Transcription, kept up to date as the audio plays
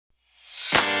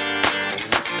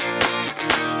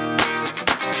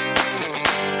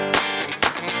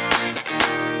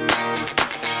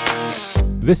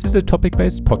This is a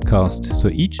topic-based podcast, so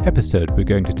each episode we're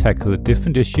going to tackle a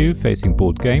different issue facing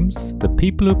board games, the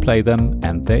people who play them,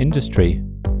 and their industry.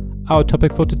 Our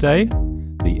topic for today,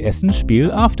 the Essen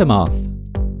Spiel Aftermath.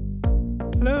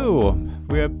 Hello,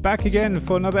 we're back again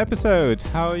for another episode.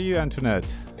 How are you,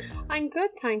 Antoinette? I'm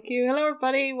good, thank you. Hello,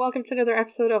 everybody. Welcome to another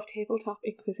episode of Tabletop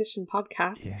Inquisition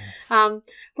podcast. Yes.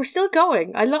 We're still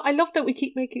going. I love that we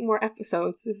keep making more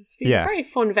episodes. This has been a very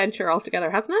fun venture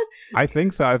altogether, hasn't it? I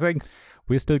think so. I think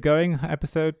we're still going.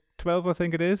 Episode 12, I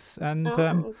think it is. And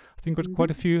I think we've got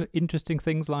quite a few interesting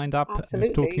things lined up.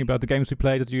 Absolutely. Talking about the games we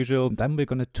played as usual. Then we're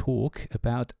going to talk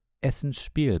about Essen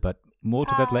Spiel, but more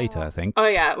to that later, I think. Oh,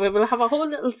 yeah. We will have a whole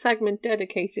little segment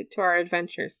dedicated to our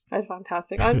adventures. That's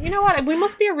fantastic. You know what? We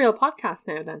must be a real podcast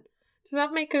now, then. Does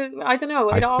that make a... I don't know.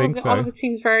 All of it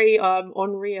seems very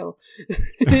unreal.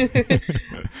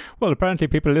 Well, apparently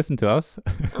people listen to us.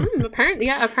 Apparently.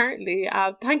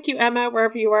 Thank you, Emma,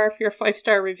 wherever you are, for your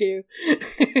 5-star review.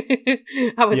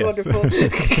 That was wonderful.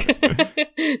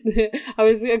 I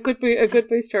was a good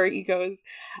boost to our egos.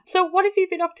 So what have you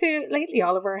been up to lately,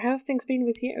 Oliver? How have things been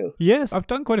with you? Yes, I've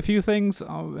done quite a few things.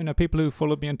 People who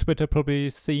follow me on Twitter probably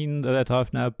seen that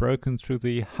I've now broken through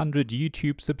the 100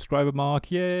 YouTube subscriber mark.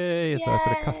 Yay! So I've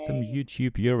got a custom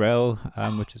YouTube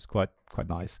URL, which is quite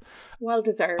nice. Well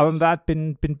deserved. Other than that,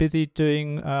 been busy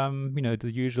doing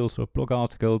the usual sort of blog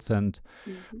articles and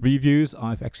reviews.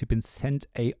 I've actually been sent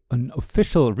an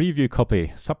official review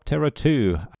copy, Subterra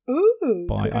 2,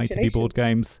 by ITB Board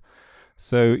Games.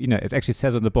 So, it actually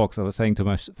says on the box, I was saying to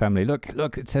my family, look,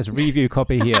 it says review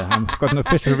copy here. I've got an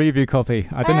official review copy.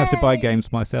 I don't have to buy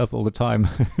games myself all the time.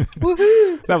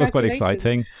 Woohoo! That was quite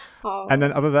exciting. Oh. And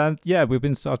then other than that, we've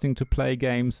been starting to play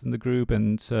games in the group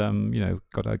and,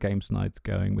 got our games nights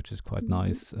going, which is quite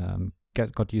nice.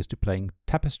 Got used to playing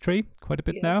Tapestry quite a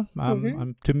bit now.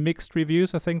 To mixed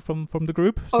reviews, I think, from the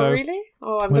group. Oh, really?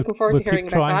 Oh, I'm looking forward to hearing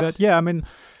about that. Yeah,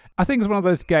 I think it's one of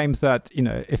those games that,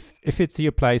 if it's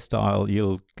your play style,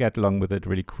 you'll get along with it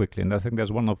really quickly. And I think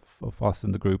there's one of us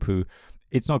in the group who,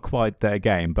 it's not quite their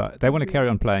game, but they want to carry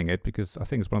on playing it because I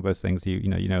think it's one of those things,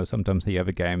 sometimes you have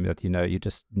a game that, you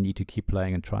just need to keep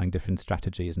playing and trying different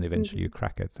strategies and eventually you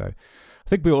crack it. So I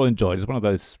think we all enjoyed it. It's one of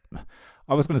those,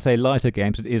 I was going to say lighter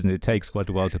games. It isn't. It takes quite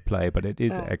a while to play, but it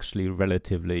is actually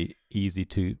relatively easy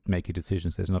to make your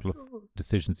decisions. There's not a lot of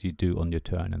decisions you do on your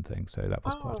turn and things. So that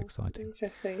was quite exciting.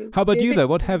 Interesting. How about you though?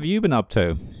 What have you been up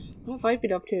to? What have I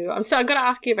been up to? I'm going to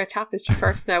ask you about Tapestry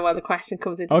first now while the question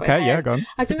comes into my head. Okay, yeah, go on.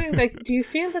 I don't know, do you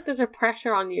feel that there's a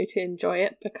pressure on you to enjoy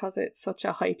it because it's such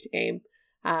a hyped game?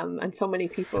 And so many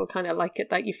people kind of like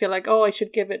it that you feel like, I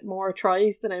should give it more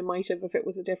tries than I might have if it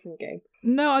was a different game.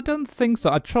 No, I don't think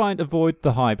so. I try and avoid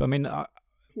the hype.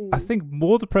 I think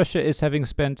more the pressure is having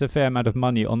spent a fair amount of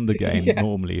money on the game. Yes.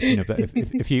 Normally.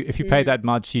 If you pay that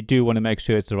much, you do want to make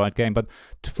sure it's the right game. But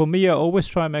for me, I always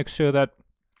try and make sure that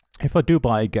if I do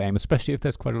buy a game, especially if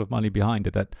there's quite a lot of money behind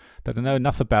it, that I know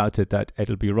enough about it that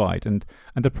it'll be right. And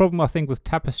the problem I think with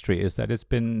Tapestry is that it's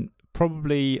been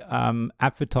probably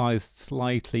advertised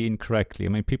slightly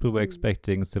incorrectly. People were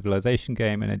expecting a civilization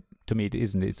game, and to me it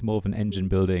isn't. It's more of an engine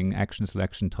building, action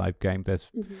selection type game.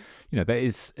 There's, there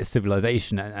is a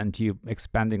civilization and you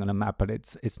expanding on a map, but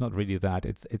it's not really that.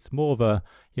 It's more of a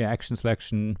action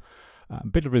selection. A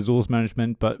bit of resource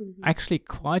management, but actually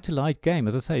quite a light game.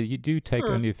 As I say, you do take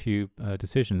only a few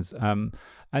decisions.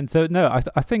 And so, no,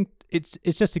 I think it's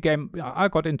just a game. I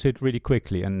got into it really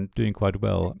quickly and doing quite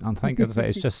well. And I think, as I say,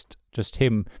 it's just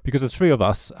him, because there's three of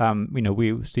us,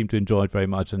 we seem to enjoy it very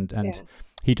much, and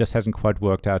he just hasn't quite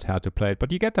worked out how to play it.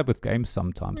 But you get that with games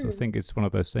sometimes. I think it's one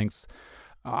of those things.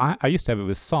 I used to have it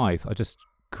with Scythe. I just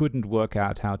couldn't work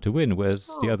out how to win, whereas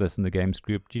the others in the games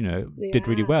group, did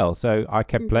really well. So I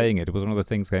kept playing it. It was one of the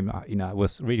things I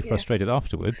was really frustrated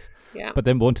afterwards, but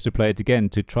then wanted to play it again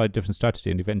to try a different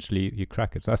strategy, and eventually you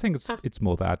crack it. So I think it's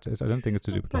more that. I don't think it's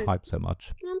to do with the hype so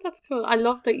much. Oh, that's cool. I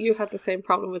love that you had the same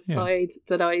problem with Scythe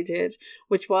that I did,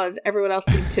 which was everyone else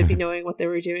seemed to be knowing what they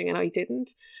were doing and I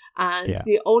didn't. And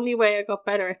the only way I got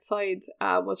better at Scythe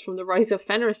was from the Rise of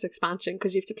Fenris expansion,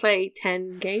 because you have to play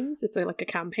 10 games. It's like a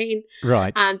campaign.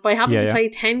 Right. And by having to play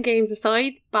 10 games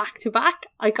aside, back to back,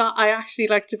 I actually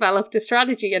developed a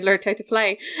strategy and learned how to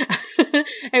play.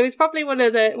 It was probably one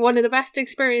of the best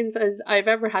experiences I've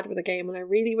ever had with a game, and I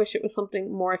really wish it was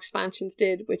something more expansions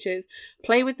did, which is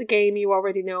play with the game you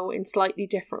already know in slightly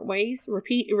different ways,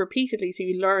 repeatedly, so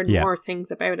you learn more things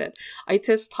about it. I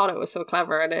just thought it was so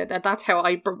clever, and that's how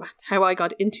I how I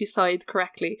got into Scythe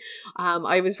correctly.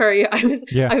 I was very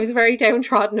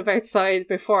downtrodden about Scythe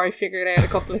before I figured out a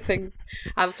couple of things.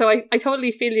 So I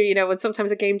totally feel you, when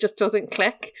sometimes a game just doesn't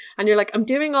click and you're like, I'm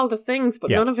doing all the things,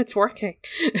 but none of it's working.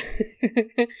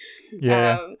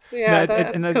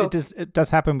 It does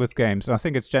happen with games. I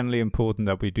think it's generally important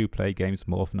that we do play games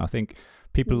more often. I think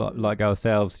people like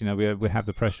ourselves, we have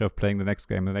the pressure of playing the next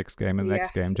game, and the next game, and the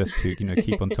next game, just to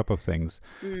keep on top of things.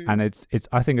 And it's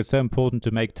I think it's so important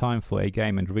to make time for a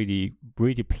game and really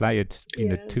play it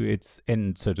to its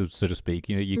end, so to speak.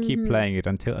 You keep playing it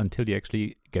until you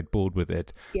actually get bored with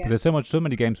it. But there's so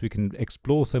many games we can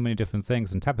explore, so many different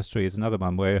things, and Tapestry is another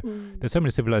one where there's so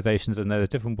many civilizations and there's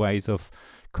different ways of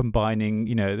combining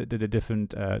the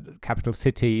different capital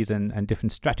cities and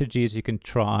different strategies you can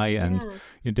try, and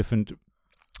different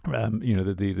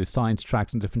the science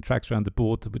tracks and different tracks around the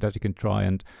board that you can try.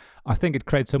 And I think it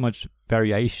creates so much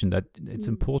variation that it's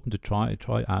important to try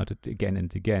out it again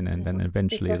and again, and then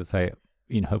eventually, as I say,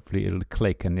 hopefully it'll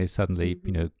click and you suddenly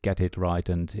get it right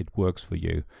and it works for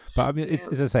you. But I mean,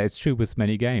 as I say, it's true with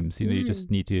many games. You just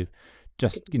need to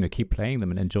keep playing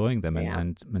them and enjoying them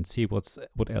and see what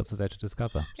else is there to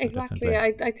discover. So exactly.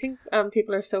 I think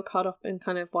people are so caught up in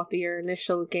kind of what your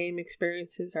initial game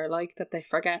experiences are like that they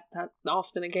forget that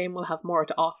often a game will have more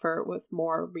to offer with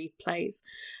more replays,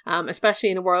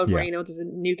 especially in a world where there's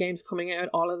new games coming out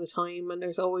all of the time and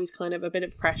there's always kind of a bit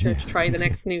of pressure to try the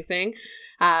next new thing.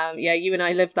 You and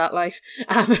I live that life.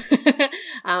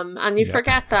 And you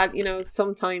forget that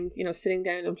sometimes sitting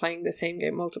down and playing the same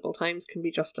game multiple times can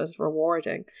be just as rewarding.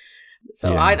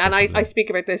 So I speak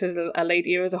about this as a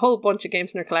lady who has a whole bunch of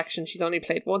games in her collection she's only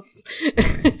played once.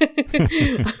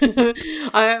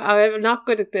 I'm not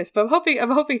good at this, but I'm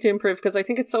hoping to improve, because I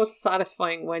think it's so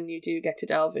satisfying when you do get to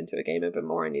delve into a game a bit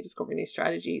more and you discover new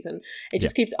strategies, and it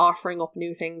just keeps offering up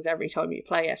new things every time you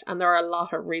play it. And there are a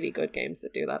lot of really good games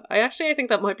that do that. I think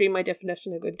that might be my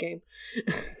definition of a good game.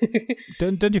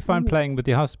 Don't you find playing with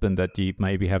your husband that you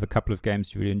maybe have a couple of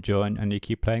games you really enjoy and you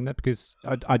keep playing that? Because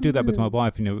I do that with my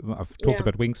wife. I've talked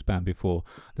about Wingspan before.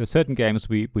 There's certain games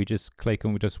we just click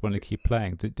and we just want to keep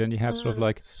playing. Don't you have sort of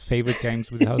like favorite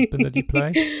games with your husband that you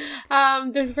play?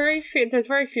 There's very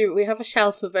few. We have a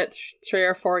shelf of it, 3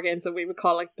 or 4 games that we would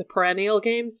call like the perennial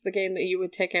games, the game that you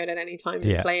would take out at any time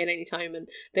and play at any time, and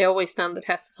they always stand the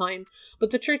test of time.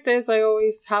 But the truth is, I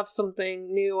always have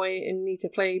something new I need to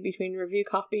play between review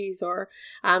copies or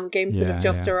games that have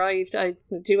just arrived. I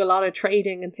do a lot of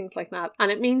trading and things like that, and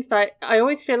it means that I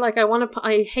always feel like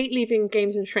I hate leaving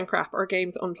games in shrink wrap or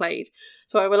games unplayed.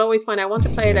 So I will always find I want to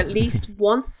play it at least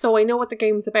once, so I know what the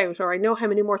game's about, or I know how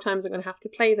many more times I'm going to have to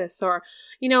play this, or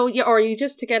or you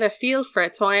just to get a feel for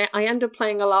it. So I end up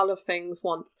playing a lot of things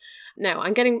once. Now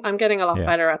I'm getting a lot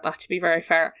better at that, to be very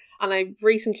fair. And I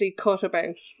recently cut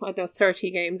about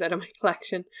 30 games out of my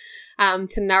collection,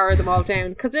 to narrow them all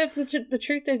down, because the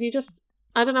truth is you just.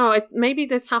 I don't know, maybe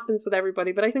this happens with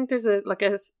everybody, but I think there's a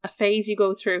phase you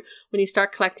go through when you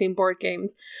start collecting board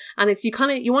games, and it's you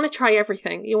want to try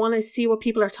everything. You want to see what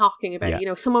people are talking about.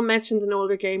 Someone mentions an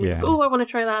older game, you're like, oh, I want to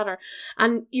try that,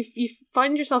 and you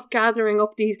find yourself gathering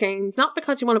up these games, not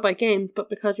because you want to buy games, but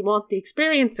because you want the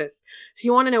experiences. So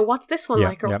you want to know, what's this one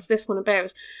like, or what's this one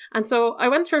about? And so I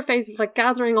went through a phase of like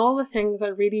gathering all the things I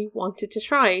really wanted to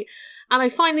try, and I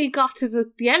finally got to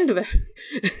the end of it.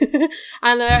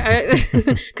 And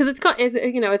because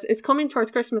it's coming towards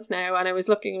Christmas now, and I was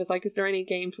looking, it was like, is there any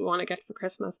games we want to get for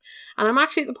Christmas? And I'm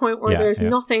actually at the point where there's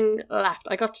nothing left.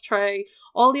 I got to try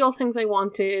all the old things I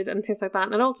wanted and things like that,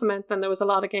 and it also meant then there was a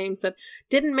lot of games that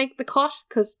didn't make the cut,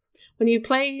 because when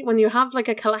you have like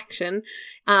a collection,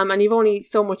 and you've only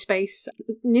so much space,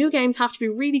 new games have to be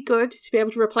really good to be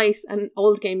able to replace an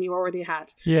old game you already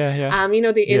had.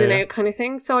 The in and out kind of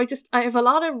thing. So I have a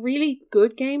lot of really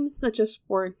good games that just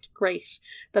weren't great,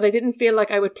 that I didn't feel like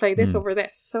I would play this over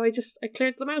this. So I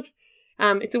cleared them out.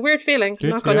 It's a weird feeling, I'm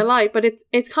not going to lie, but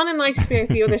it's kind of nice to be at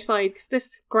the other side, because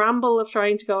this scramble of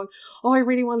trying to go, oh, I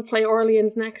really want to play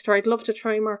Orleans next, or I'd love to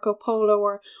try Marco Polo,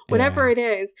 or whatever it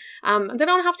is. And they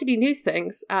don't have to be new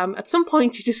things. At some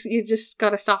point, you just got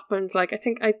to stop and like, I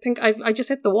think I just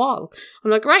hit the wall.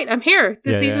 I'm like, right, I'm here.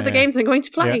 These are the games I'm going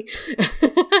to play.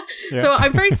 So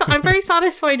I'm very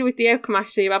satisfied with the outcome,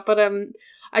 actually. But I'm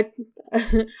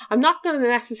not going to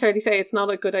necessarily say it's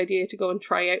not a good idea to go and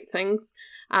try out things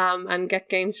and get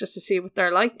games just to see what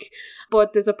they're like,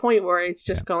 but there's a point where it's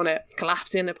just going to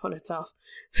collapse in upon itself.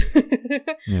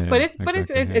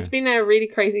 It's been a really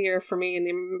crazy year for me in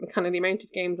the amount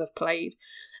of games I've played,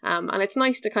 and it's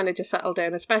nice to kind of just settle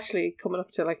down, especially coming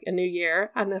up to like a new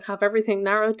year, and then have everything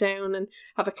narrowed down and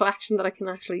have a collection that I can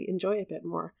actually enjoy a bit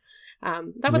more.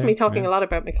 That was me talking a lot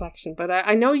about my collection, but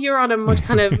I know you're on a much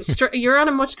kind of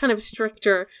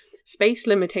stricter space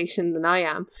limitation than I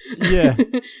am. Yeah.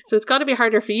 So it's got to be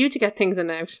harder for you to get things in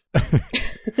and out.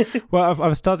 Well,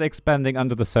 I've started expanding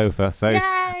under the sofa, so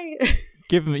Yay!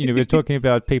 given, we're talking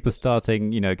about people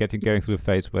starting, going through a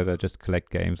phase where they just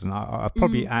collect games, and I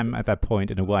probably am at that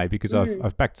point in a way, because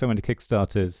I've backed so many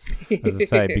Kickstarters, as I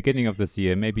say, beginning of this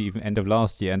year, maybe even end of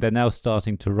last year, and they're now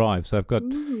starting to arrive. So I've got,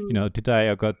 today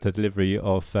I got the delivery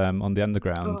of On the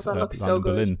Underground, that looks line so in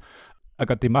good. Berlin. I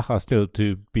got Die Macher still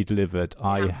to be delivered. Yeah.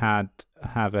 I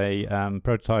have a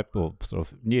prototype or sort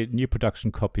of new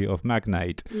production copy of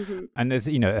Magnate, and there's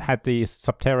had the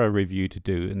Subterra review to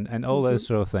do, and all those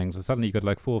sort of things. And suddenly you got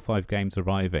like 4 or 5 games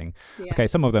arriving. Yes. Okay,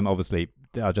 some of them obviously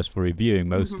are just for reviewing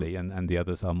mostly, and the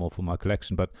others are more for my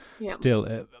collection. But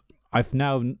still, I've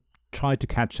now tried to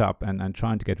catch up and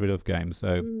trying to get rid of games.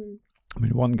 So. I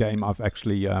mean, one game I've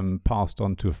actually passed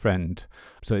on to a friend,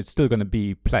 so it's still going to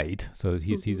be played. So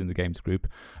he's in the games group,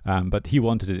 but he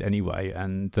wanted it anyway,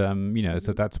 and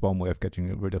so that's one way of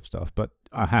getting rid of stuff. But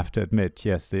I have to admit,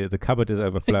 yes, the cupboard is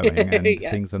overflowing, and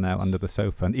things are now under the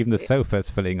sofa, and even the sofa is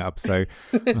filling up. So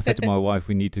I said to my wife,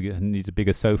 we need a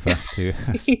bigger sofa to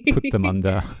put them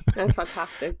under. That's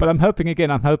fantastic. But I'm hoping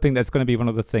that's going to be one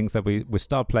of the things that we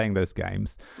start playing those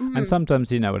games, and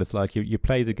sometimes what it's like. You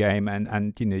play the game,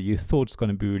 and you thought it's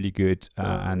going to be really good,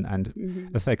 and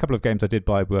let's say a couple of games I did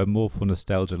buy were more for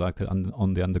nostalgia, like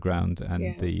On the Underground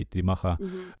and the Macher.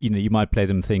 You might play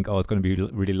them and think, oh, it's going to be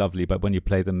really lovely, but when you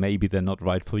play them, maybe they're not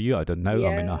right for you. I don't know.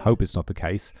 I mean, I hope it's not the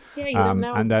case. Yeah, you don't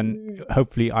know. And then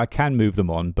hopefully I can move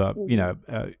them on, but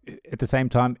at the same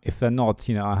time, if they're not,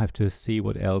 I have to see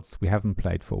what else we haven't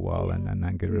played for a while, and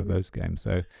then get rid of those games.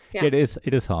 So it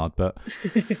is hard, but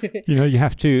you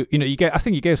have to, I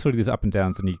think you go through these up and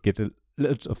downs, and you get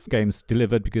lots of games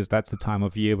delivered because that's the time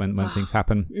of year when things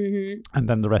happen, and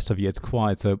then the rest of the year it's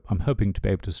quiet. So I'm hoping to be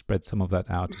able to spread some of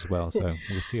that out as well. So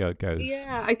we'll see how it goes.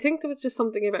 Yeah, I think there was just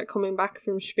something about coming back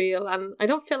from Spiel, and I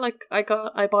don't feel like I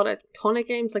bought a ton of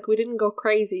games. Like, we didn't go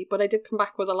crazy, but I did come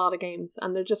back with a lot of games,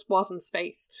 and there just wasn't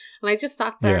space. And I just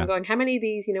sat there and going, how many of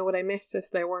these would I miss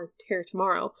if they weren't here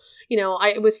tomorrow?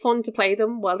 It was fun to play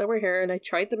them while they were here, and I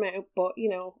tried them out, but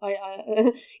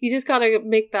I you just gotta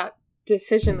make that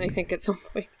decision, I think, at some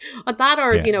point. That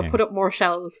or put up more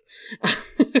shelves.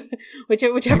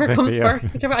 whichever comes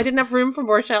first. I didn't have room for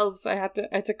more shelves. I had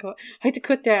to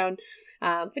cut down.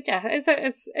 But yeah, it's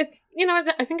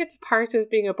I think it's part of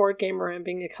being a board gamer and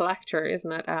being a collector,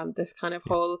 isn't it? This kind of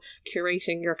whole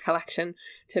curating your collection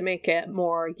to make it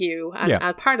more you,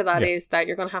 and part of that is that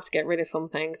you're going to have to get rid of some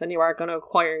things, and you are going to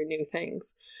acquire new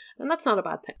things, and that's not a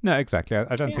bad thing. No, exactly.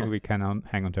 I don't think we can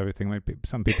hang on to everything.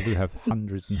 Some people do have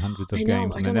hundreds and hundreds of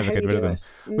games, and they never get rid of them,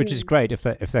 which is great if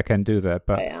they can do that.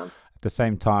 But at the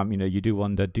same time, you do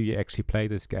wonder, do you actually play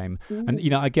this game? And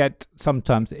I get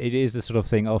sometimes it is the sort of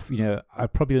thing of I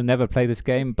probably will never play this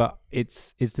game, but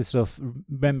it's this sort of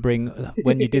remembering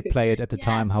when you did play it at the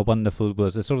time, how wonderful it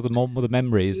was. It's sort of the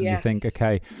memories, and you think,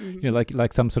 okay,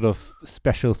 like some sort of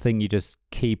special thing you just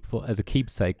keep as a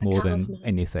keepsake more than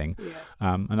anything.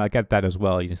 And I get that as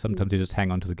well. Sometimes you just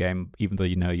hang on to the game even though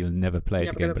you'll never play it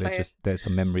again, but there's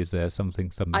some memories there, some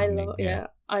meaning.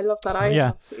 I love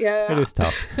that. It is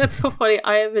tough. It's so funny.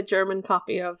 I have a German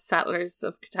copy of Settlers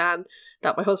of Catan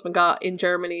that my husband got in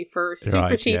Germany for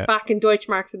super cheap back in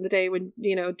Deutschmarks in the day when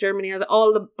Germany has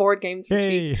all the board games for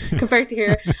cheap compared to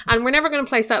here. And we're never going to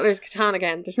play Settlers of Catan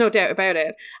again. There's no doubt about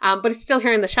it. But it's still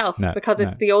here in the shelf because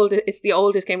it's the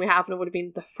oldest game we have, and it would have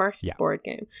been the first board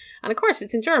game. And of course,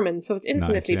 it's in German, so it's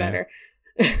infinitely better.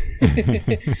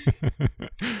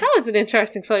 That was an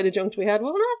interesting side adjunct we had,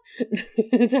 wasn't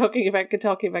it?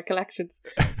 talking about collections.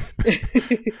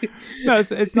 No,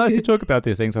 it's nice to talk about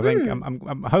these things. I think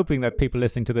I'm hoping that people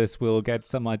listening to this will get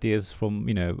some ideas from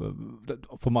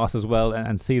from us as well,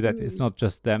 and see that it's not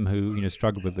just them who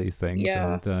struggle with these things.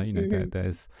 And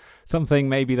there's something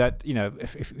maybe that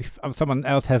if someone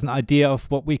else has an idea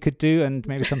of what we could do, and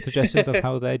maybe some suggestions of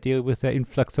how they deal with their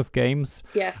influx of games.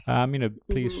 Yes.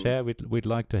 Please share. We'd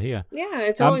like to hear. Yeah,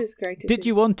 it's always great to see. Did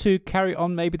you want to carry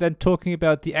on maybe then talking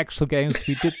about the actual games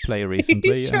we did play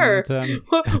recently? Sure. And,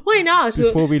 why not?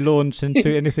 Before we launch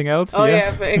into anything else?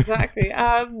 But exactly.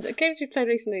 The games we've played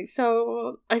recently.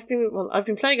 So I've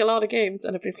been playing a lot of games,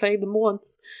 and I've been playing them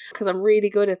once because I'm really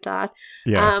good at that.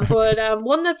 Yeah. But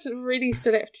one that's really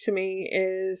stood out to me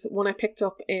is one I picked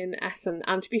up in Essen.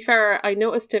 And to be fair, I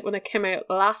noticed it when it came out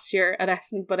last year at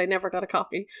Essen, but I never got a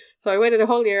copy. So I waited a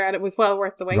whole year, and it was well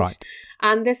worth the wait. Right.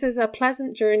 And this is A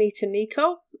Pleasant Journey to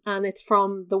Nico, and it's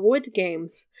from the Wood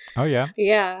Games. Oh yeah.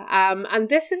 Yeah. And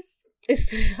this is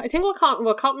I think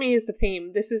what caught me is the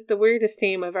theme. This is the weirdest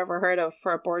theme I've ever heard of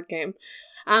for a board game.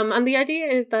 And the idea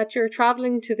is that you're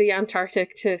traveling to the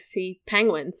Antarctic to see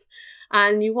penguins.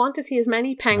 And you want to see as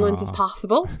many penguins as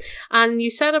possible. And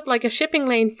you set up like a shipping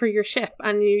lane for your ship.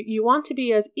 And you want to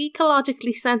be as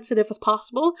ecologically sensitive as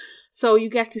possible. So you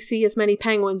get to see as many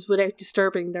penguins without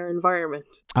disturbing their environment.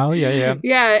 Oh, yeah.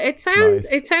 Yeah, it sounds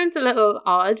Nice. it sounds a little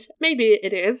odd. Maybe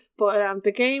it is. But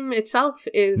the game itself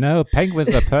is... No,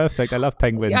 penguins are perfect. I love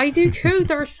penguins. I do too.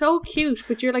 They're so cute.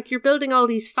 But you're building all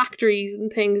these factories and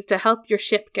things to help your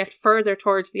ship get further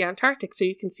towards the Antarctic so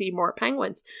you can see more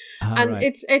penguins. And right.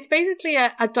 it's basically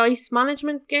a dice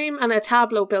management game and a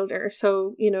tableau builder.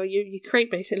 So, you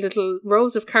create basically little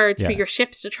rows of cards for your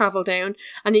ships to travel down,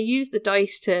 and you use the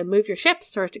dice to move your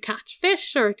ships or to catch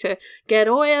fish or to get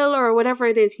oil or whatever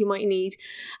it is you might need.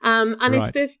 And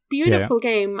it's this beautiful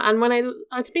game. And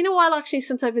it's been a while actually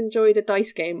since I've enjoyed a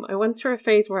dice game. I went through a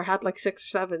phase where I had like 6 or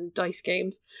 7 dice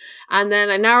games, and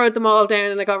then I narrowed them all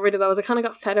down and I got rid of those. I kind of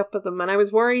got fed up with them, and I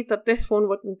was worried that this one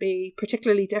wouldn't be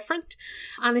particularly different.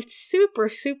 And it's super,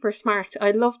 super smart.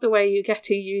 I love the way you get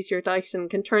to use your dice and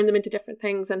can turn them into different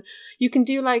things. And you can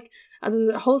do there's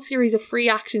a whole series of free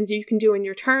actions you can do in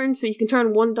your turn. So you can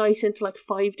turn one dice into like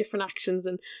 5 different actions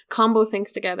and combo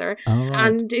things together. Right.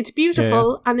 And it's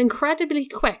beautiful and incredibly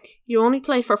quick. You only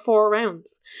play for 4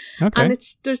 rounds. Okay. And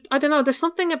there's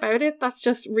something about it that's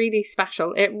just really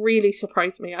special. It really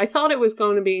surprised me. I thought it was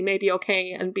going to be maybe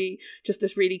okay and be just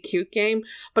this really cute game,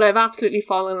 but I've absolutely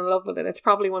fallen in love with it. It's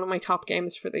probably one of my top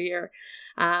games for the year.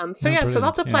 So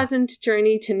that's a pleasant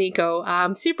journey to Nico.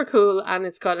 Super cool, and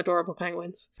it's got adorable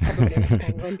penguins. Everybody likes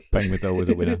penguins. Penguins are always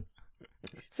a winner.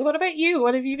 So what about you?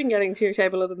 What have you been getting to your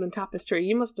table other than Tapestry?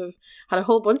 You must have had a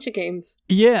whole bunch of games.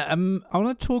 Yeah, I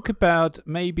want to talk about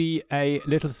maybe a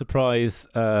little surprise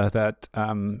that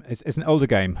it's an older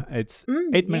game. It's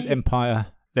 8 Minute Empire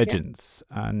Legends,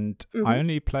 and I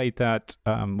only played that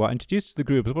introduced to the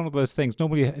group. It's one of those things.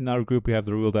 Normally in our group we have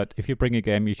the rule that if you bring a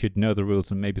game you should know the rules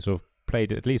and maybe sort of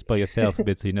played it at least by yourself a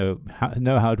bit so you know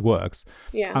how it works.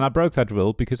 Yeah. And I broke that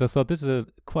rule because I thought this is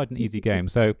quite an easy game.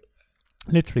 So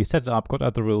literally set it up, got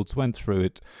other rules, went through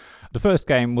it. The first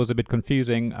game was a bit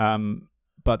confusing,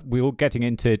 but we were getting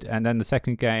into it, and then the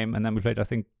second game, and then we played I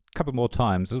think a couple more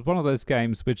times. It's one of those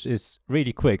games which is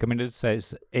really quick. I mean, it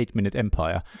says 8 Minute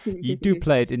Empire. You do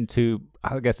play it into,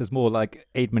 I guess it's more like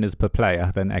 8 minutes per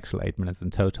player than actual 8 minutes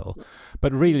in total.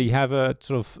 But really, you have a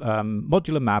sort of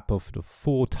modular map of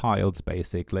 4 tiles,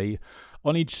 basically.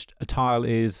 On each tile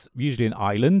is usually an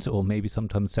island, or maybe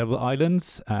sometimes several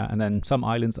islands, and then some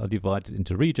islands are divided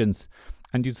into regions.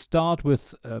 And you start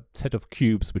with a set of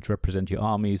cubes which represent your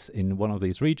armies in one of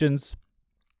these regions.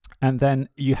 And then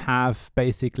you have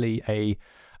basically a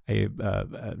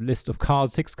list of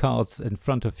cards, 6 cards in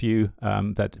front of you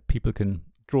that people can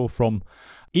draw from.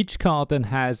 Each card then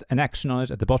has an action on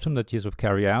it at the bottom that you sort of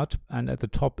carry out, and at the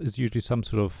top is usually some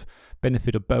sort of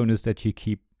benefit or bonus that you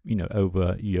keep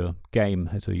over your game,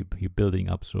 so you're building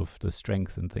up sort of the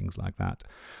strength and things like that.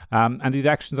 And these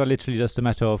actions are literally just a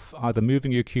matter of either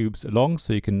moving your cubes along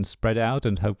so you can spread out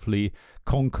and hopefully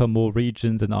conquer more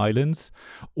regions and islands,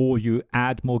 or you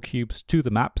add more cubes to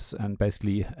the maps and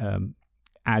basically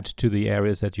add to the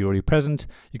areas that you're already present.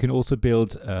 You can also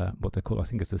build what they call, I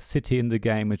think it's a city in the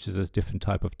game, which is a different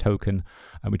type of token,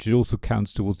 which it also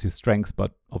counts towards your strength,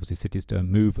 but obviously cities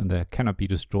don't move and they cannot be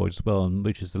destroyed as well, and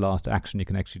which is the last action. You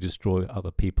can actually destroy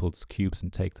other people's cubes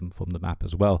and take them from the map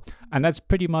as well. And that's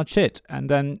pretty much it. And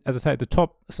then, as I say, at the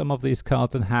top, some of these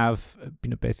cards then have,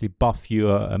 basically buff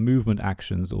your movement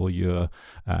actions or your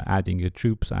adding your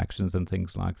troops actions and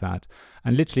things like that.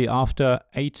 And literally after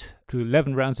 8 to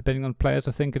 11 rounds, depending on players,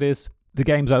 I think it is, the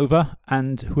game's over,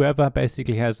 and whoever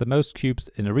basically has the most cubes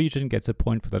in a region gets a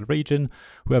point for that region.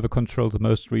 Whoever controls the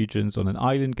most regions on an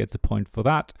island gets a point for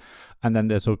that. And then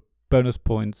there's sort of bonus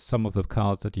points. Some of the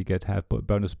cards that you get have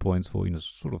bonus points for,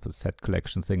 sort of the set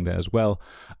collection thing there as well.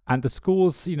 And the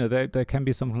scores, there can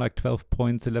be something like 12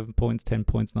 points, 11 points, 10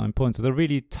 points, 9 points. So they're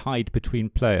really tight between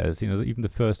players. Even the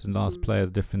first and last player,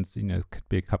 the difference, could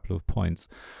be a couple of points.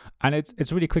 And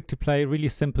it's really quick to play, really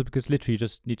simple, because literally you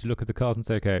just need to look at the cards and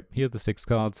say, okay, here are the 6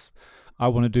 cards. I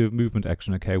want to do a movement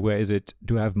action. Okay, where is it?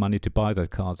 Do I have money to buy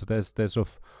that card? So there's sort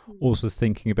of also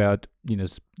thinking about, do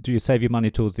you save your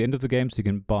money towards the end of the game so you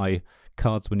can buy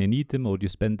cards when you need them, or do you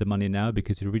spend the money now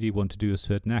because you really want to do a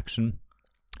certain action?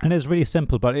 And it's really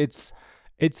simple, but it's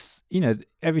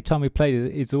every time we play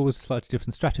it, it's always slightly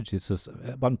different strategies. So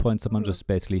at one point, someone just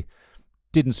basically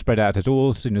didn't spread out at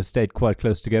all, stayed quite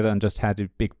close together and just had a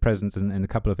big presence in a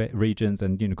couple of regions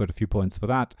and, got a few points for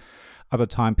that. Other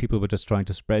time, people were just trying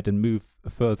to spread and move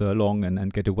further along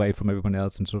and get away from everyone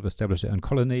else and sort of establish their own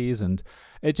colonies. And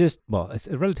it's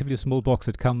a relatively small box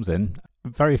it comes in.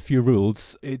 Very few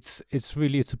rules. It's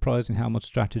really surprising how much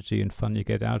strategy and fun you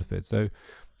get out of it. So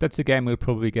that's a game we'll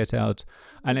probably get out.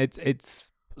 And it's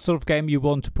sort of game you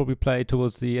want to probably play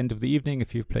towards the end of the evening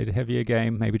if you've played a heavier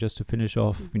game, maybe just to finish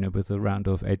off, with a round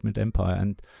of 8-Minute Empire.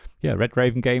 And yeah, Red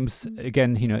Raven Games,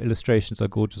 again, illustrations are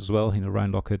gorgeous as well.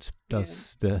 Ryan Lockett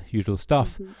does the usual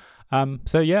stuff.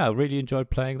 So yeah, I really enjoyed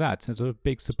playing that. It's a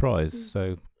big surprise.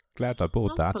 So glad I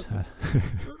bought that.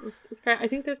 It's great. I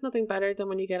think there's nothing better than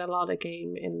when you get a lot of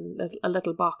game in a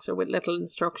little box or with little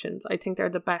instructions. I think they're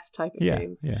the best type of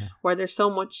games where there's so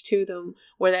much to them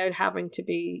without having to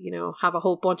be, have a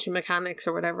whole bunch of mechanics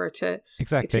or whatever to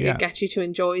get you to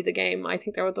enjoy the game. I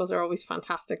think those are always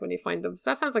fantastic when you find them. So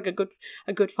that sounds like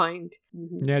a good find.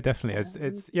 Yeah, definitely.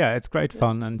 It's great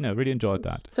fun and really enjoyed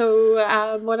that. So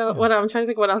what I'm trying to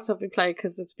think what else have we played,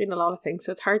 because it's been a lot of things,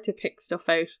 so it's hard to pick stuff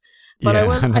out. But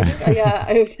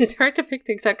it's hard to pick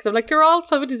things out because I'm like, you're all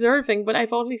so deserving, but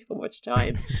I've only so much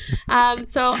time.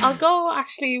 So I'll go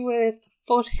actually with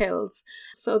Foothills.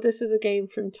 So this is a game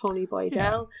from Tony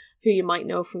Boydell, who you might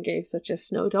know from games such as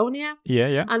Snowdonia.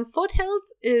 Yeah. And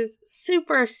Foothills is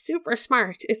super, super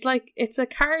smart. It's a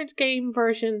card game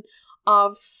version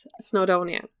of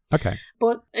Snowdonia. Okay.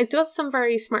 But it does some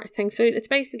very smart things. So it's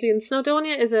basically, in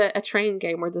Snowdonia is a train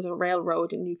game where there's a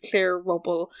railroad and you clear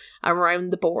rubble around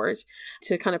the board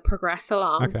to kind of progress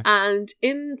along. Okay. And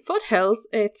in Foothills,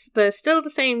 it's still the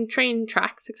same train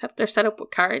tracks, except they're set up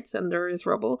with cards and there is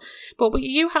rubble. But what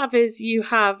you have is you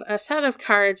have a set of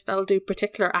cards that'll do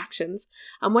particular actions.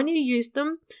 And when you use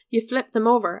them, you flip them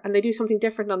over and they do something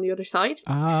different on the other side.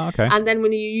 Okay. And then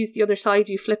when you use the other side,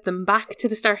 you flip them back to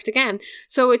the start again.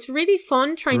 So it's really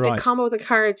fun trying to combo the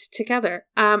cards together,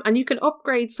 and you can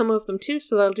upgrade some of them too,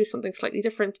 so they'll do something slightly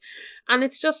different. And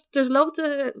it's just, there's loads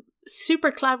of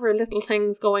super clever little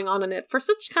things going on in it. For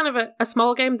such kind of a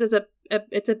small game,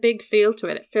 it's a big feel to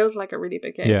it. It feels like a really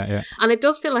big game. Yeah. And it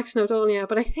does feel like Snowdonia,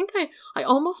 but I think I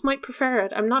almost might prefer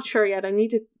it. I'm not sure yet. I need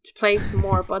to play some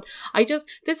more, but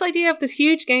this idea of this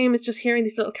huge game is just hearing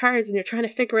these little cards and you're trying to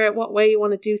figure out what way you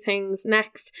want to do things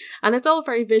next. And it's all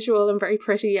very visual and very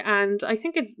pretty, and I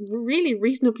think it's really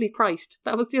reasonably priced.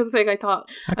 That was the other thing I thought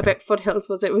about Foothills,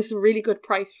 was it was a really good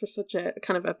price for such a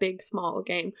kind of a big, small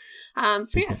game.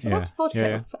 So that's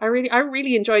Foothills. Yeah. I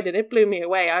really enjoyed it. It blew me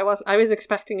away. I was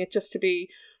expecting it just to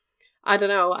be, I don't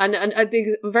know, and I think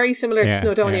very similar to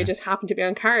Snowdonia, just happened to be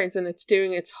on cards, and it's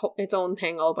doing its own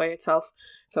thing all by itself.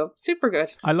 So super good.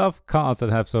 I love cards that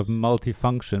have sort of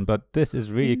multi-function, but this is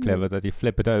really clever that you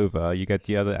flip it over, you get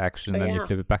the other action, and then you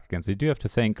flip it back again. So you do have to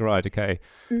think, right, okay,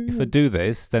 if I do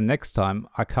this, then next time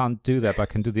I can't do that, but I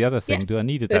can do the other thing. Yes. Do I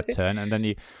need it that turn? And then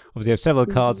you obviously have several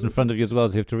cards in front of you as well,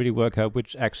 so you have to really work out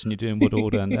which action you do in what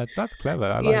order, and that's clever.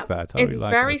 I like that. It's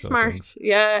really very smart.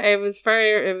 Yeah, it was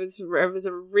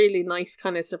a really nice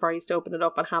kind of surprise to open it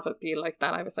up and have it be like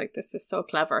that. I was like, this is so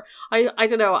clever. I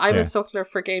don't know. I'm a suckler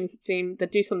for games that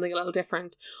do something a little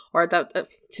different, or that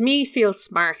to me feels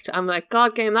smart. I'm like,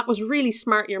 God game, that was really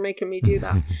smart. You're making me do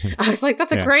that. I was like,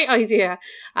 that's a great idea.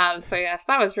 So yes,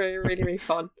 that was really, really, really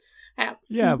fun.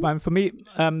 For me,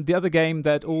 the other game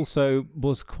that also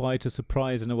was quite a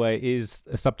surprise in a way is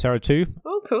Subterra 2.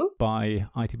 Oh, cool. By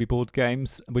ITB Board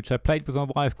Games, which I played with my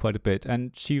wife quite a bit,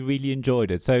 and she really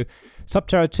enjoyed it. So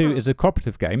Subterra 2 is a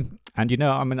cooperative game, and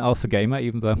I'm an alpha gamer,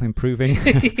 even though I'm improving.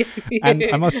 And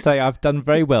I must say, I've done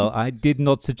very well. I did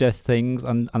not suggest things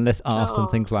unless asked and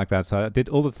things like that. So I did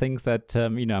all the things that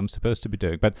I'm supposed to be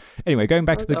doing. But anyway, going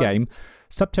back to the game,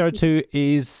 Subterra 2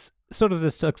 is sort of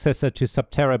the successor to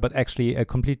Subterra, but actually a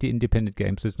completely independent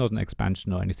game. So it's not an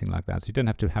expansion or anything like that. So you don't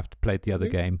have to play the other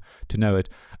game to know it.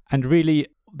 And really,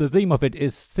 the theme of it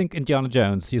is, think Indiana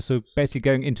Jones. You're so basically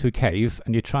going into a cave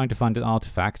and you're trying to find an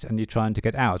artifact and you're trying to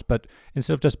get out. But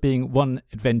instead of just being one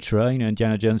adventurer,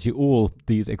 Indiana Jones, you're all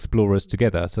these explorers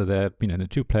together. So they're, in a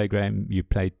 2-player game, you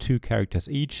play 2 characters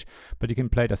each, but you can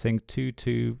play it, I think, 2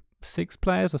 to 6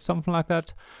 players or something like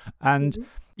that. And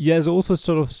there's also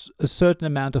sort of a certain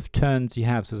amount of turns you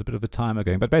have, so there's a bit of a timer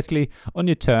going. But basically, on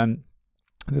your turn,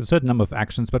 there's a certain number of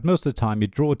actions, but most of the time you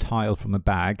draw a tile from a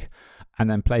bag and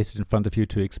then place it in front of you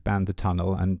to expand the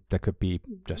tunnel. And there could be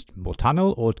just more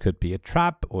tunnel, or it could be a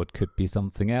trap, or it could be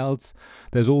something else.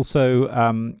 There's also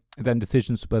then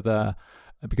decisions whether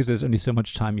because there's only so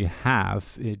much time you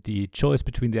have, the choice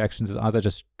between the actions is either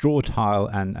just draw a tile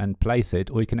and place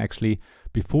it, or you can actually,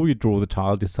 before you draw the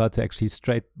tile, decide to actually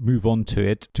straight move on to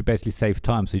it to basically save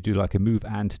time. So you do like a move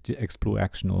and explore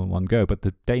action all in one go. But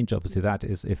the danger, obviously, that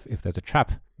is if there's a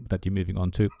trap that you're moving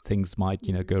on to, things might,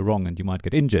 go wrong and you might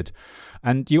get injured.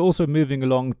 And you're also moving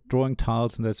along, drawing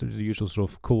tiles, and there's the usual sort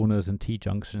of corners and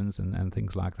T-junctions and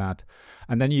things like that.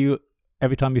 And then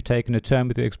every time you've taken a turn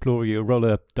with the explorer, you roll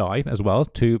a die as well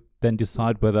to then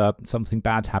decide whether something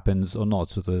bad happens or not.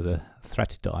 So the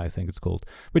threat die, I think it's called,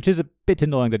 which is a bit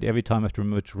annoying that every time I have to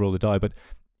remember to roll a die. But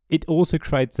it also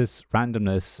creates this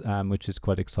randomness, which is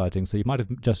quite exciting. So you might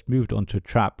have just moved onto a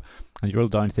trap and you roll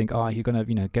a die and think, you're going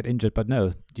to get injured. But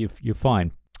no, you're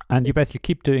fine. And you basically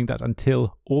keep doing that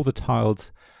until all the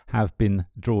tiles have been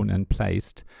drawn and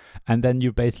placed, and then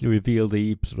you basically reveal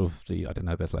the I don't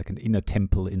know, there's like an inner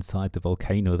temple inside the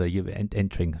volcano that you're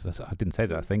entering. I didn't say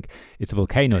that. I think it's a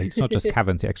volcano. It's not just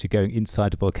caverns. You're actually going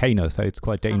inside a volcano, so it's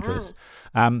quite dangerous.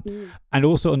 And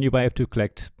also on your way, you have to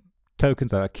collect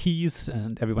tokens that are keys,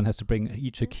 and everyone has to bring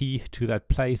each a key to that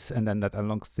place, and then that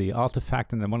unlocks the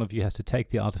artifact, and then one of you has to take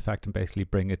the artifact and basically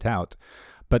bring it out.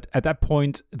 But at that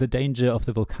point, the danger of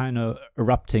the volcano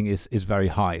erupting is very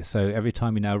high. So every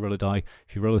time you now roll a die,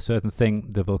 if you roll a certain thing,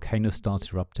 the volcano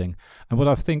starts erupting. And what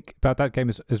I think about that game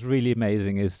is really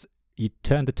amazing is you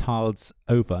turn the tiles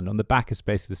over, and on the back is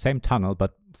basically the same tunnel,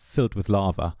 but filled with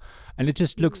lava. And it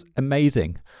just looks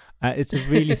amazing. It's a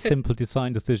really simple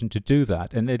design decision to do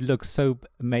that. And it looks so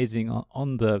amazing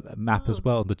on the map as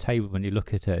well, on the table when you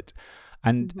look at it.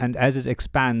 And as it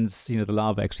expands, the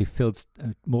lava actually fills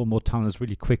more and more tunnels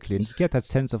really quickly, and you get that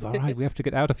sense of, all right, we have to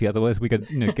get out of here, otherwise we get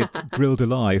get grilled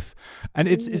alive. And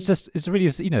it's really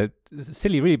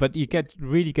silly, really, but you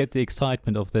really get the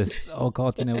excitement of this. Oh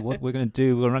God, what we're going to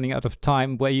do? We're running out of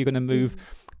time. Where are you going to move?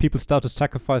 People start to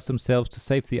sacrifice themselves to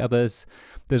save the others.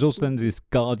 There's also then these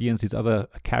guardians, these other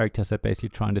characters that basically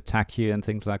try and attack you and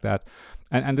things like that.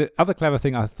 And the other clever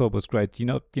thing I thought was great,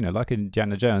 like in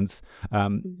Indiana Jones,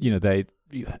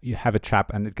 you have a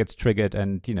trap and it gets triggered,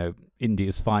 and Indy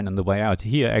is fine on the way out.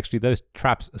 Here, actually, those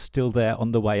traps are still there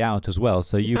on the way out as well.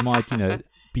 So you might,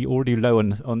 be already low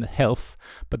on health,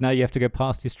 but now you have to go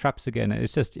past these traps again.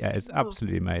 It's just, it's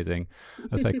absolutely amazing.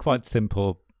 I say quite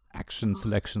simple action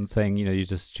selection thing. You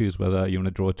just choose whether you want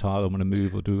to draw a tile or want to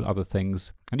move or do other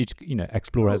things. And each,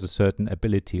 explorer has a certain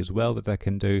ability as well that they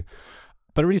can do.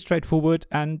 But really straightforward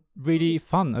and really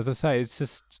fun. As I say, it's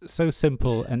just so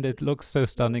simple and it looks so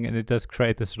stunning, and it does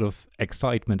create this sort of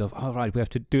excitement of, all right, we have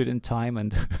to do it in time.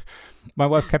 And my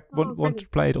wife kept wanted to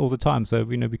play it all the time. So,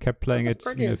 we kept playing it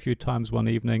a few times one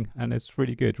evening, and it's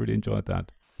really good. Really enjoyed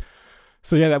that.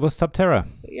 So yeah, that was Subterra.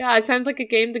 Yeah, it sounds like a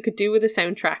game that could do with a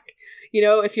soundtrack.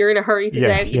 If you're in a hurry to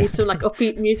get out, you need some like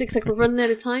upbeat music. It's like we're running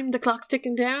out of time, the clock's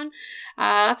ticking down.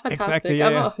 That's fantastic.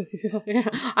 Exactly,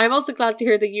 I'm also glad to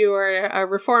hear that you are a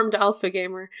reformed alpha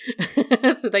gamer,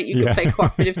 so that you can play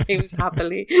cooperative games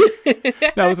happily.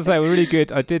 No, as I say, we're really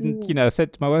good. I didn't,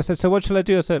 my wife said, so what shall I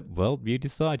do? I said, well, you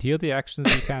decide. Here are the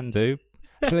actions you can do.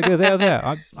 Shall I go there or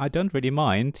there? I don't really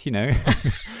mind,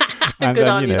 And good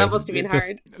on you. That must have been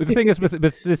hard. The thing is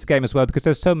with this game as well, because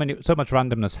there's so much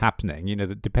randomness happening.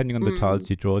 Depending on the tiles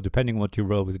you draw, depending on what you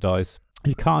roll with the dice,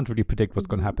 you can't really predict what's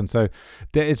going to happen. So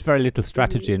there is very little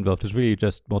strategy involved. It's really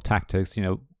just more tactics.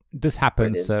 This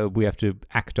happens, so we have to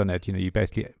act on it. You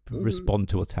basically respond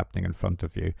to what's happening in front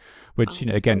of you, which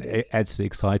again it adds to the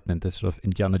excitement, this sort of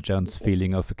Indiana Jones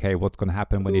feeling of, okay, what's going to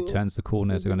happen when he turns the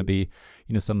corner? Is there going to be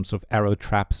some sort of arrow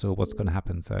traps, or what's going to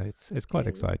happen? So it's quite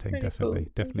exciting.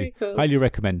 Definitely cool. Highly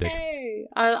recommended. Hey,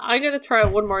 I'm going to throw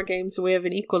out one more game, so we have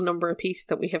an equal number apiece,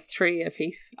 that we have 3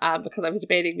 apiece, because I was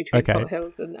debating between Full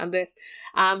Hills and this.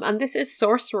 And this is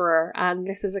Sorcerer, and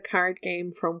this is a card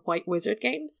game from White Wizard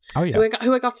Games. Oh yeah.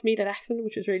 Who I got to meet at Essen,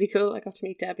 which was really cool. I got to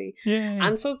meet Debbie. Yeah.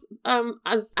 And so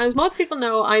as most people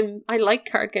know, I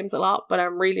like card games a lot, but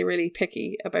I'm really, really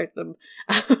picky about them.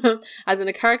 As in,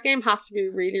 a card game has to be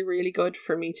really, really good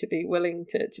for me to be willing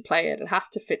to play it. It has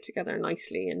to fit together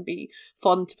nicely and be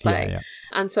fun to play. Yeah.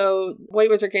 And so White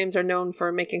Wizard Games are known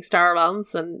for making Star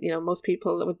Realms, and most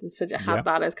people would have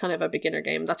that as kind of a beginner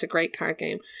game. That's a great card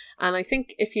game. And I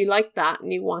think if you like that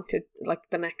and you wanted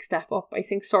like the next step up, I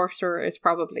think Sorcerer is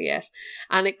probably it.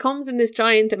 And it comes in this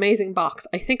giant amazing box.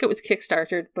 I think it was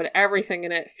Kickstartered, but everything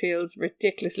in it feels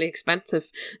ridiculously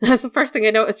expensive. That's the first thing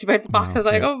I noticed about the box. I was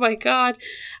like, oh my god.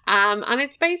 And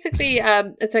it's basically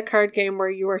it's a card game where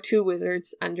you are 2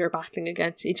 wizards and you're battling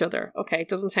against each other. Okay, it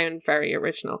doesn't sound very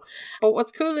original, but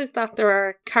what's cool is that there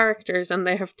are characters and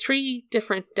they have 3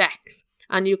 different decks.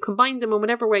 and you combine them in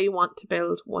whatever way you want to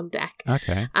build one deck.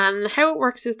 Okay. And how it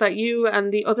works is that you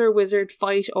and the other wizard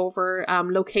fight over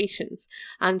locations,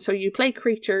 and so you play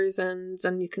creatures and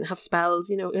you can have spells.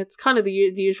 It's kind of the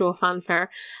usual fanfare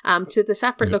to the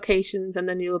separate locations, and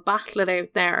then you'll battle it out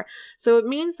there. So it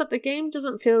means that the game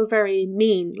doesn't feel very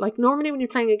mean. Like normally when you're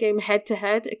playing a game head to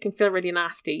head, it can feel really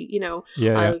nasty.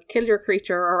 I'll kill your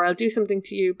creature or I'll do something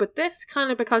to you. But this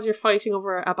kind of, because you're fighting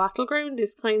over a battleground,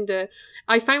 is kind of,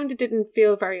 I found it didn't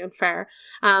feel very unfair.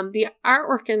 The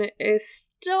artwork in it is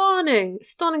stunning.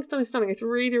 It's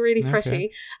really, really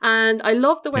pretty. And I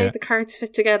love the way the cards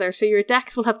fit together. So your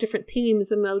decks will have different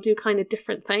themes and they'll do kind of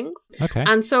different things. Okay.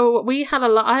 And so I had a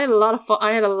lot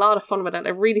of fun with it.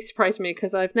 It really surprised me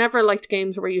because I've never liked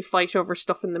games where you fight over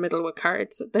stuff in the middle with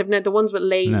cards. The ones with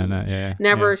lanes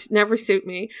never suit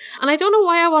me. And I don't know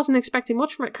why I wasn't expecting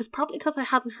much from it, probably because I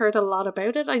hadn't heard a lot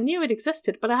about it. I knew it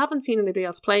existed, but I haven't seen anybody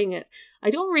else playing it. I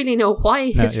don't really know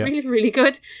why. It's really, really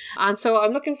good. And so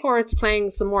I'm looking forward to playing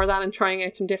some more of that and trying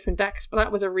out some different decks. But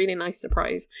that was a really nice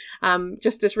surprise.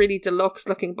 Just this really deluxe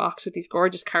looking box with these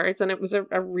gorgeous cards, and it was a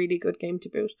really good game to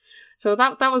boot. So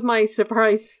that was my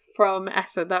surprise from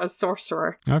Essen. That was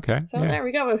Sorcerer. Okay. So there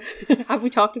we go. Have we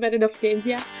talked about enough games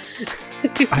yet?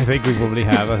 I think we probably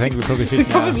have. I think we probably should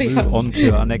move on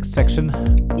to our next section.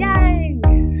 Yay!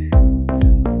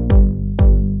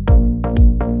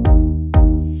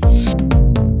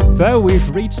 So we've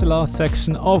reached the last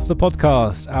section of the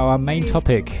podcast, our main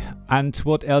topic. And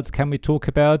what else can we talk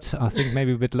about? I think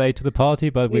maybe a bit late to the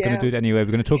party, but we're going to do it anyway.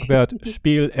 We're going to talk about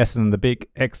Spiel Essen, the big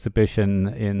exhibition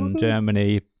in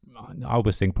Germany. I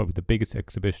always think probably the biggest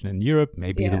exhibition in Europe,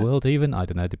 maybe the world even. I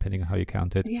don't know, depending on how you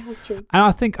count it. Yeah, that's true. And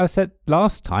I think I said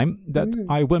last time that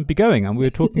I won't be going. And we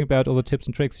were talking about all the tips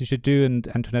and tricks you should do, and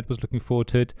Antoinette was looking forward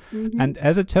to it. And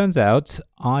as it turns out,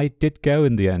 I did go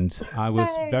in the end. I was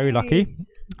very lucky.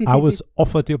 I was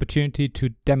offered the opportunity to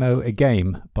demo a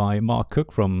game by Mark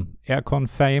Cook from Aircon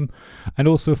fame, and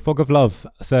also Fog of Love.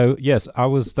 So yes, I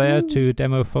was there to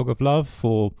demo Fog of Love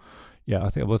for, I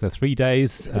think I was there 3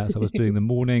 days. So I was doing the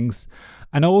mornings.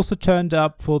 And I also turned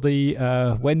up for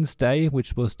the Wednesday,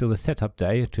 which was still a setup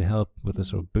day, to help with the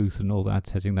sort of booth and all that,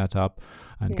 setting that up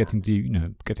and getting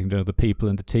to know the people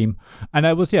and the team. And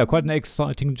that was quite an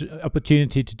exciting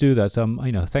opportunity to do that. So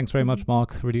thanks very much,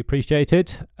 Mark. Really appreciate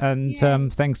it. And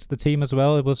thanks to the team as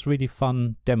well. It was really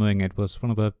fun demoing. It was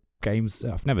one of the games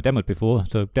I've never demoed before,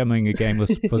 so demoing a game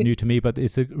was new to me. But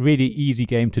it's a really easy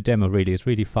game to demo. Really, it's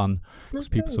really fun because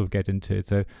people sort of get into it.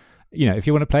 So. If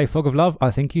you want to play Fog of Love,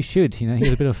 I think you should.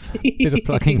 Here's a bit of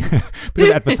plugging, bit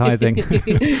of advertising. And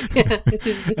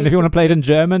if you want to play it in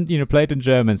German, play it in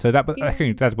German. So I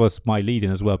think that was my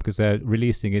lead-in as well, because they're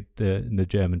releasing it in the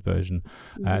German version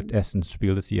at Essen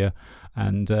Spiel this year,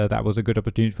 and that was a good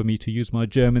opportunity for me to use my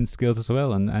German skills as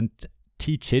well and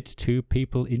teach it to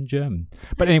people in German.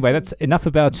 But anyway, that's enough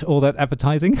about all that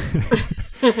advertising.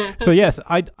 So yes,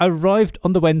 I arrived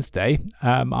on the Wednesday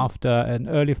after an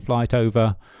early flight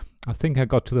over. I think I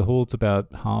got to the halls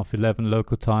about 11:30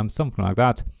 local time, something like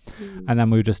that. And then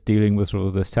we were just dealing with sort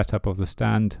of the setup of the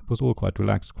stand. It was all quite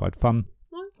relaxed, quite fun.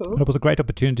 Cool. It was a great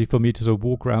opportunity for me to sort of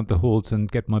walk around the halls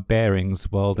and get my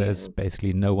bearings while there's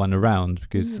basically no one around,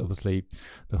 because obviously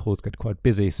the halls get quite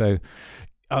busy. So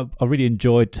I really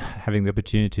enjoyed having the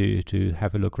opportunity to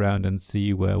have a look around and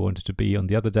see where I wanted to be on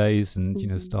the other days,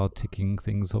 and start ticking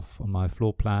things off on my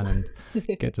floor plan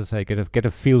and get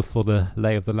a feel for the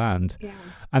lay of the land. Yeah.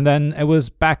 And then it was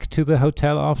back to the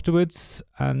hotel afterwards,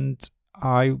 and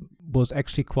I was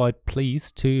actually quite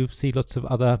pleased to see lots of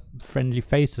other friendly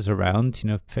faces around,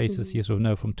 faces you sort of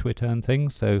know from Twitter and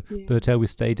things. So the hotel we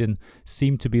stayed in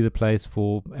seemed to be the place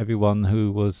for everyone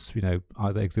who was,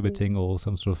 either exhibiting or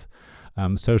some sort of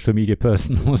social media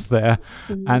person was there.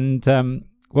 And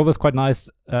what was quite nice,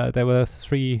 there were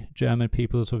 3 German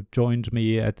people who sort of joined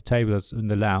me at the table in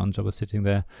the lounge. I was sitting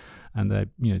there, and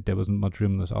there wasn't much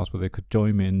room. I was asked whether they could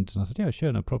join me, and I said, yeah,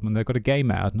 sure, no problem. And they got a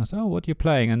game out, and I said, oh, what are you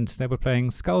playing? And they were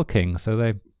playing Skull King, so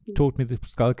they taught me the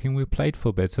Skull King. We played for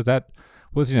a bit, so that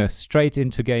was straight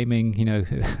into gaming,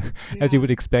 as you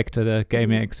would expect at a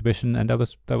gaming exhibition, and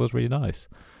that was really nice.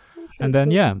 And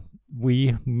then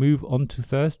we move on to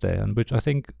Thursday, and which I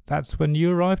think that's when you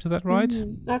arrived. Is that right?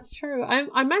 That's true.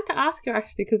 I meant to ask you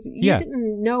actually, because you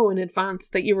didn't know in advance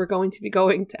that you were going to be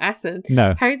going to Essen.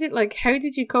 No. How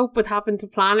did you cope with having to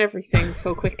plan everything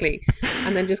so quickly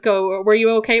and then just go? Were you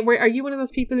okay? Are you one of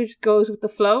those people who just goes with the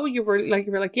flow? You were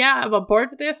like, yeah, I'm on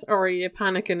board with this, or are you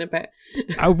panicking a bit?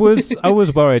 I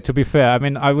was worried, to be fair. I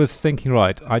mean, I was thinking,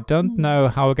 right, I don't know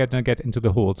how I'm going to get into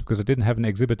the halls because I didn't have an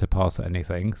exhibitor pass or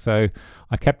anything. So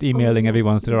I kept emailing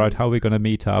everyone, said, all right, how are we going to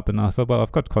meet up? And I thought, well,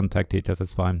 I've got contact details,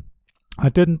 that's fine. I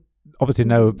didn't obviously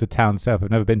know the town itself. I've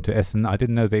never been to Essen. I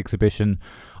didn't know the exhibition.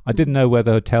 I didn't know where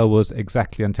the hotel was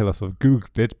exactly until I sort of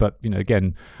Googled it. But,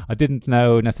 again, I didn't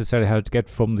know necessarily how to get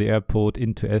from the airport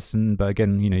into Essen. But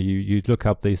again, you look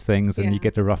up these things and you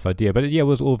get a rough idea. But it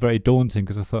was all very daunting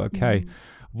because I thought, okay,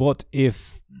 what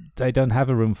if they don't have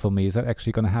a room for me? Is that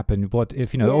actually going to happen? What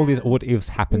if, all these what ifs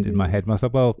happened in my head? And I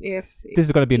thought, well, this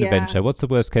is going to be an adventure. What's the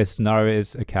worst case scenario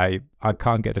is, okay, I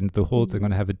can't get into the halls. I'm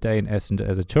going to have a day in Essen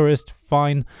as a tourist.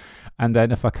 Fine. And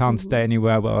then if I can't stay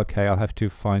anywhere, well, okay, I'll have to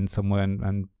find somewhere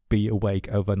and be awake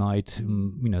overnight.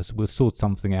 So we'll sort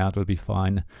something out. It'll be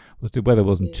fine. The weather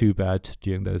wasn't too bad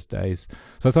during those days,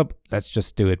 so I thought, let's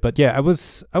just do it. But yeah, I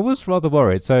was rather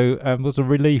worried. So it was a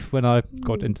relief when I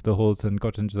got into the halls and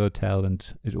got into the hotel, and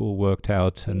it all worked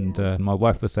out. And my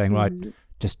wife was saying, right,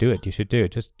 just do it. You should do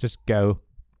it. Just go.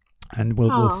 And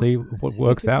we'll see what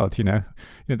works out.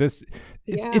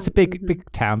 It's a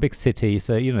big town, big city.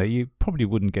 So you probably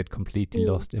wouldn't get completely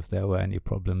lost if there were any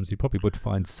problems. You probably would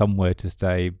find somewhere to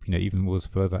stay. Even was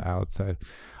further out. So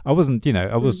I wasn't.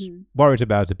 I was worried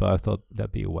about it, but I thought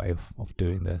that'd be a way of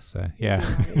doing this. So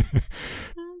yeah.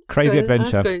 Crazy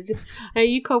adventure. That's good.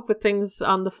 You cope with things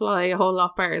on the fly a whole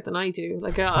lot better than I do.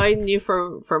 Like I knew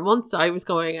for months I was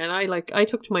going, and I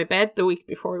took to my bed the week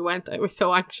before we went. I was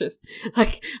so anxious.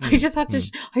 Like I just had to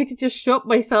I had to just shut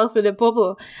myself in a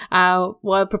bubble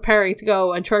while preparing to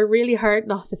go, and try really hard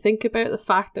not to think about the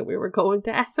fact that we were going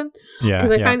to Essen.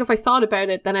 Because I found if I thought about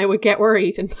it, then I would get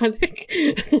worried and panic.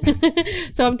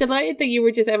 So I'm delighted that you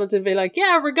were just able to be like,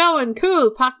 yeah, we're going,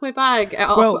 cool, pack my bag,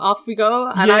 off we go.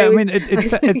 And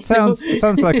it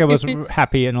sounds like I was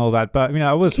happy and all that, but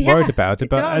I was worried about it.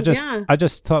 But I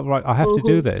just thought, right, I have to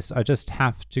do this. I just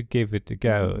have to give it a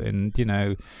go. And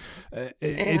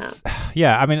it's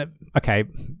okay.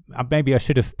 Maybe I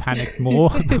should have panicked more,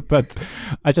 but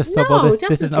I just thought, well, this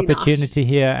is an opportunity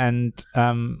here, and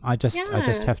I just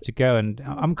have to go. And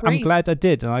I'm glad I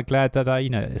did, and I'm glad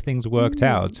that things worked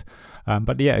out.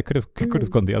 But yeah, it could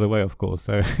have gone the other way, of course.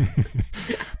 So,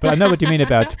 but I know what you mean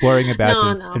about worrying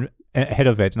about it. Ahead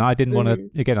of it, and I didn't want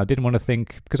to. I didn't want to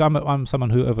think, because I'm someone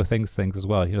who overthinks things as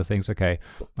well. Thinks, okay,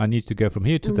 I need to go from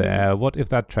here to there. What if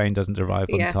that train doesn't arrive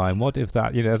on time? What if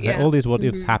that, all these what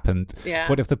ifs happened?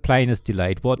 What if the plane is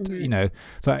delayed? What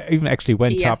So I even actually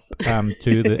went up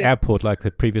to the airport like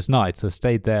the previous night, so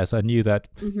stayed there. So I knew that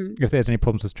if there's any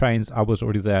problems with trains, I was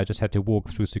already there. I just had to walk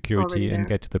through security and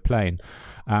get to the plane.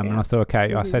 And I thought,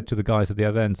 okay, I said to the guys at the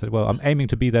other end, said, well, I'm aiming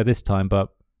to be there this time,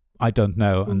 but I don't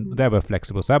know. And they were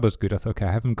flexible, so that was good. I thought, okay,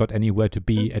 I haven't got anywhere to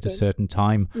be at a certain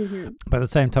time. But at the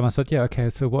same time, I said, yeah, okay,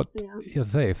 so what,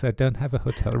 if they don't have a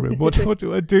hotel room, what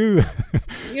do I do?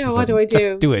 What do I do?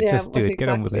 Just do it, get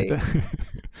on with it.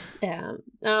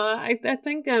 I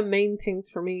think the main things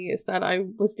for me is that I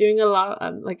was doing a lot,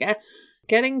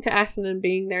 getting to Essen and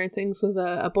being there and things was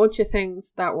a bunch of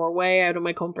things that were way out of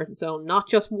my comfort zone. Not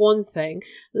just one thing,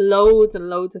 loads and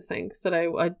loads of things that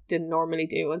I didn't normally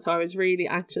do. And so I was really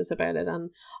anxious about it.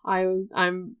 And I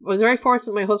was very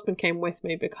fortunate my husband came with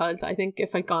me, because I think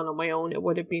if I'd gone on my own, it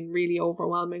would have been really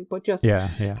overwhelming. But just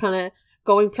kind of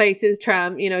going places,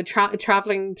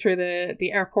 traveling through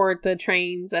the airport, the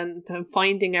trains, and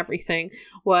finding everything.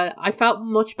 Well, I felt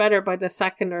much better by the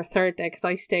second or third day, because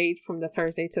I stayed from the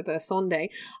Thursday to the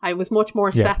Sunday. I was much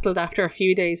more settled after a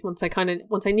few days once I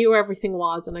knew where everything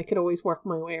was, and I could always work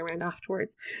my way around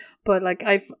afterwards. But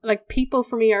people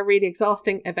for me are really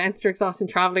exhausting. Events are exhausting.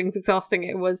 Traveling is exhausting.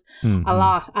 It was a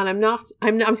lot, and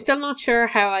I'm still not sure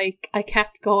how I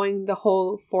kept going the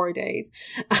whole 4 days.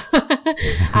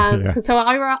 So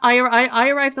I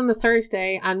arrived on the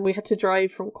Thursday, and we had to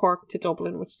drive from Cork to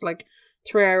Dublin, which is like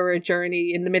 3-hour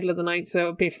journey in the middle of the night,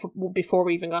 so before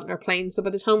we even got on our plane. So by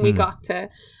the time we got to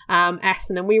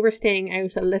Essen, and we were staying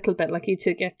out a little bit, like you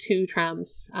to get 2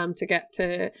 trams to get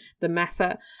to the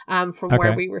Messe from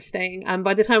where we were staying. And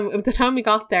by the time we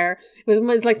got there, it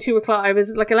was like 2 o'clock. I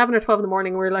was like 11 or 12 in the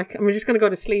morning. We were like, we're just going to go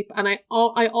to sleep. And I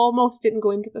almost didn't go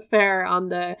into the fair on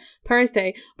the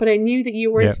Thursday, but I knew that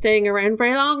you weren't staying around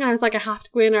very long, and I was like, I have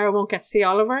to go in or I won't get to see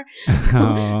Oliver.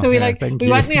 So we went and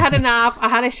we had a nap. I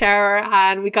had a shower,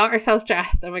 and we got ourselves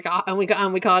dressed, and we got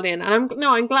in. And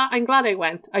I'm glad I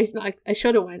went. I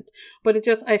should have went, but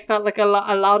I felt like a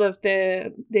lot of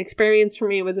the experience for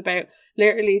me was about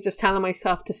literally just telling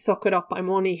myself to suck it up. I'm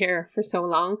only here for so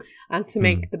long, and to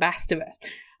make the best of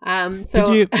it.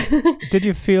 So did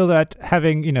you feel that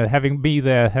having me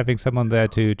there, having someone there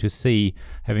to see,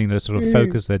 having the sort of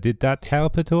focus there, did that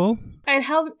help at all? It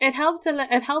helped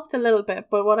a little bit,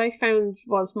 but what I found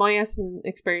was my Essen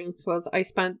experience was I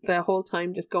spent the whole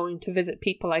time just going to visit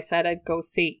people I said I'd go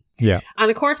see. Yeah. And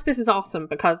of course, this is awesome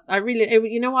because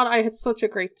you know what? I had such a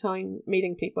great time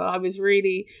meeting people. I was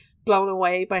really blown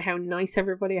away by how nice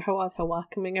everybody was, how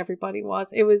welcoming everybody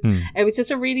was. It was just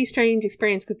a really strange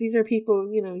experience because these are people,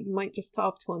 you know, you might just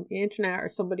talk to on the internet, or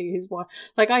somebody who's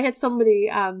like, I had somebody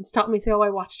stop me and say, "Oh,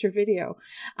 I watched your video,"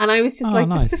 and I was just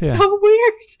this is so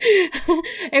weird.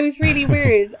 It was really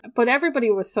weird, but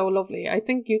everybody was so lovely. I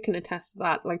think you can attest to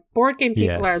that. Like, board game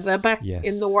people are the best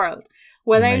in the world.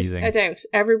 Without a doubt,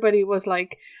 everybody was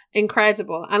like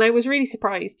incredible, and I was really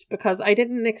surprised because I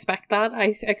didn't expect that.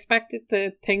 I expected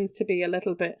the things to be a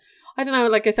little bit, I don't know,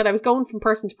 like I said, I was going from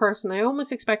person to person. I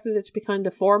almost expected it to be kind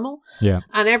of formal,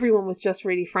 and everyone was just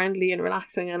really friendly and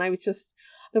relaxing, and I was just,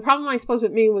 the problem I suppose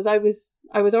with me was I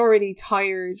was already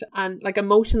tired and like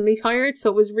emotionally tired, so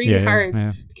it was really hard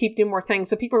to keep doing more things.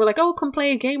 So people were like, "Oh, come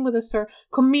play a game with us or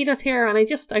come meet us here," and I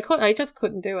just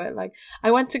couldn't do it. Like,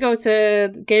 I went to go to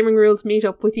the Gaming Rules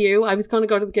meetup with you. I was going to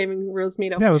go to the Gaming Rules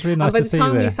meetup. Yeah, it was really nice to see you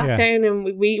there. By the time we sat down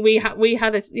and we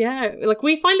had it, like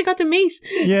we finally got to meet.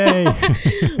 Yay!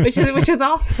 which is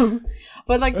awesome.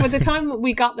 But like by the time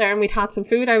we got there and we'd had some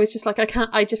food, I was just like,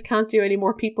 I just can't do any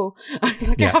more people. I was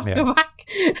like, I have to go back,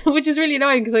 which is really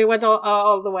annoying because I went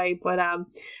all the way. But I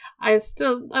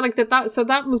like that. So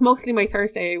that was mostly my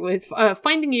Thursday, was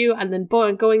finding you and then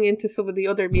going into some of the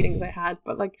other meetings I had.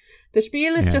 But like the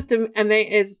spiel is just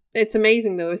it's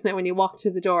amazing though, isn't it? When you walk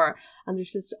through the door and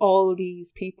there's just all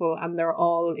these people and they're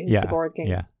all into board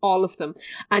games, all of them,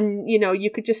 and you know, you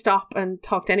could just stop and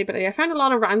talk to anybody. I found a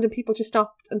lot of random people just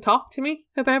stopped and talked to me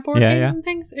about board games and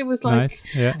things. It was like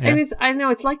it was, I know,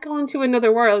 it's like going to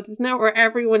another world, isn't it? Where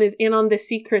everyone is in on the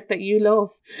secret that you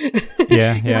love.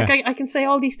 Like I can say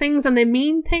all these things and they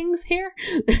mean things here.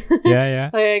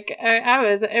 Like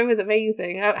it was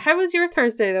amazing. How was your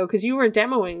Thursday though? Because you were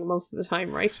demoing most of the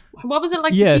time, right? What was it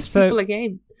like to teach people a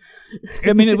game?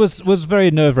 I mean, it was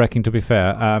very nerve-wracking, to be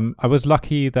fair. I was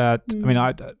lucky that, I mean,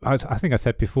 I think I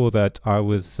said before that I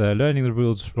was learning the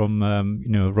rules from,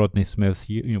 Rodney Smith,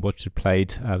 what you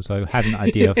played. So I had an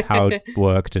idea of how it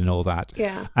worked and all that.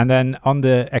 Yeah. And then on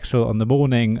the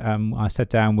morning, I sat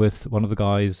down with one of the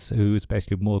guys who's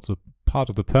basically more part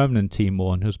of the permanent team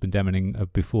more and who's been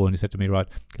demoing before, and he said to me, right,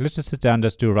 let's just sit down,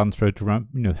 let's do a run through to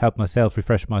help myself,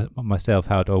 refresh myself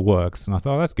how it all works. And I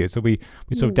thought, that's good. So we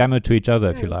sort of demoed to each other,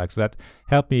 if you like. So that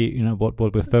helped me, what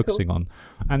we're focusing on.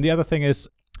 And the other thing is,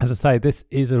 as I say, this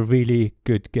is a really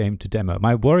good game to demo.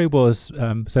 My worry was,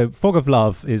 so Fog of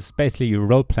Love is basically you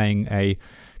role-playing a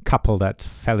couple that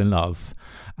fell in love,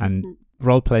 and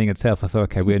role-playing itself, I thought,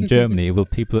 okay, we're in Germany, will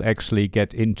people actually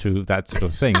get into that sort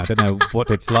of thing? I don't know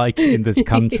what it's like in this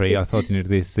country. I thought,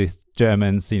 these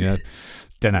Germans,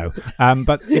 don't know.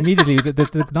 But immediately,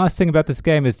 the nice thing about this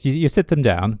game is you sit them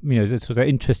down, so they're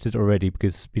interested already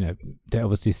because, they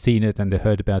obviously seen it and they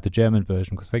heard about the German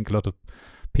version, because I think a lot of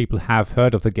people have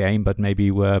heard of the game but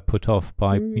maybe were put off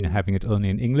by having it only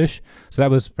in English. So that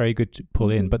was very good to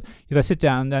pull in. But they sit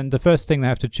down and the first thing they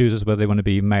have to choose is whether they want to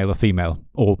be male or female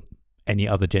or any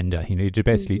other gender. You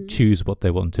basically choose what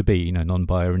they want to be.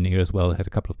 Non-binary as well. I had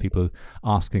a couple of people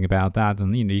asking about that,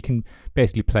 and you can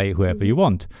basically play whoever you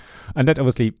want, and that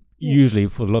obviously usually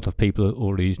for a lot of people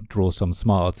already draws some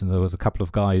smarts. And there was a couple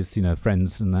of guys,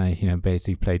 friends, and they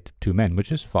basically played two men,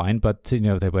 which is fine, but they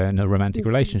were in a romantic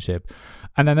relationship.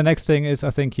 And then the next thing is,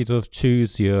 I think you sort of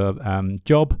choose your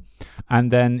job, and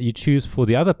then you choose for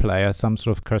the other player some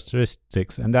sort of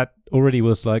characteristics, and that already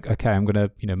was like, okay, I'm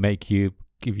gonna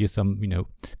give you some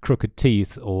crooked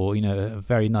teeth or a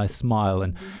very nice smile.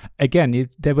 And again,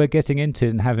 they were getting into it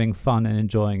and having fun and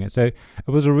enjoying it. So it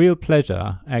was a real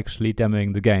pleasure actually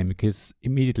demoing the game, because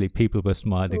immediately people were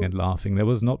smiling and laughing. There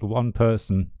was not one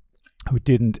person who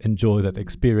didn't enjoy that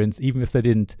experience, even if they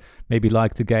didn't maybe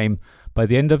like the game by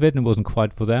the end of it and it wasn't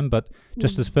quite for them. But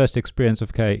just this first experience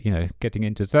of getting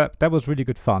into it, so that was really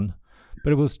good fun.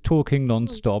 But it was talking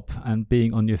non-stop and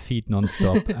being on your feet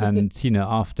non-stop. And,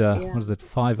 after,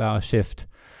 5-hour shift,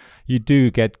 you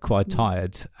do get quite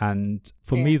tired. And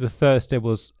for me, the Thursday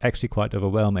was actually quite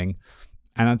overwhelming.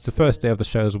 And it's the first day of the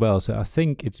show as well. So I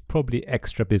think it's probably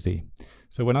extra busy.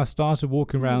 So when I started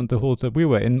walking around the halls that we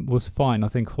were in was fine. I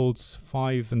think halls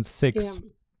 5 and 6,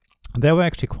 they were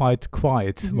actually quite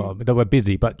quiet. Well, they were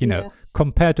busy, but,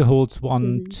 compared to halls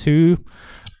 1, 2...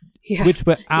 which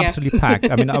were absolutely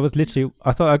packed. I mean, I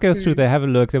thought I'd go through there, have a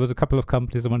look. There was a couple of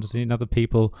companies I wanted to see, and other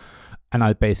people, and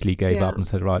I basically gave up and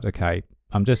said, right, okay,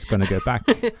 I'm just going to go back,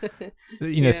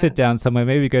 sit down somewhere,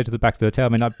 maybe go to the back of the hotel. I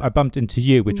mean, I bumped into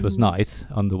you, which was nice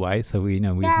on the way. So we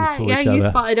saw each other. Yeah, you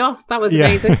spotted us. That was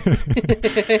amazing. So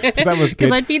that was good.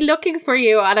 Because I'd been looking for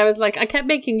you and I was like, I kept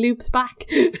making loops back.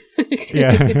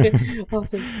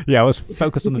 Awesome. Yeah, I was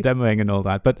focused on the demoing and all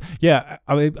that. But yeah,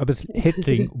 I was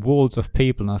hitting walls of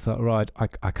people and I thought, right,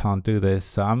 I can't do this.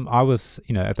 So I was,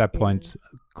 at that point,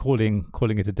 calling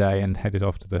it a day and headed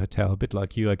off to the hotel, a bit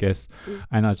like you, I guess.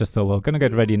 And I just thought, well, going to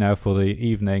get ready now for the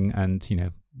evening, and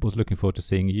was looking forward to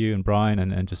seeing you and Brian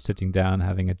and just sitting down,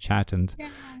 having a chat and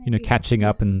catching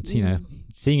up and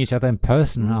seeing each other in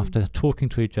person after talking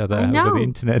to each other over the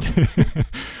internet.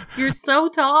 You're so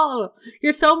tall.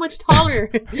 You're so much taller.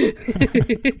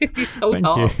 You're so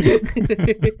tall.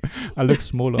 I look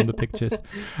small on the pictures.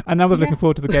 And I was looking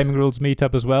forward to the Gaming Rules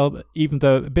meetup as well, even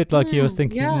though a bit like you, I was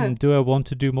thinking, do I want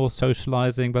to do more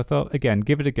socializing? But I thought, again,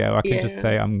 give it a go. I can just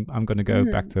say I'm going to go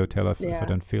back to the hotel if I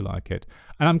don't feel like it.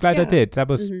 And I'm glad I did. That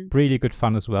was really good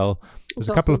fun as well. There's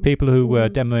a couple of people who were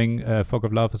demoing Fog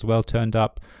of Love as well turned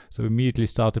up. So we immediately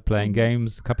started playing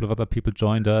games. A couple of other people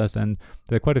joined us. And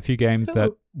there are quite a few games that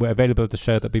were available at the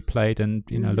show that we played and,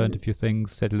 learned a few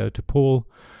things, said hello to Paul.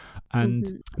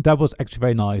 And that was actually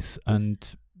very nice. And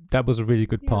that was a really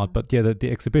good part. But yeah,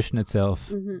 the exhibition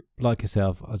itself, like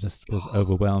yourself, I just was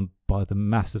overwhelmed by the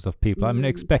masses of people. I mean, I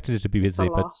expected it to be busy,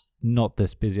 but not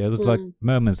this busy. It was like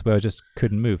moments where I just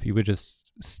couldn't move. You were just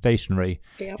stationary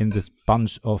in this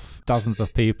bunch of dozens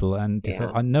of people, and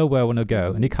so I know where I want to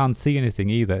go, and you can't see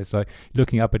anything either. It's like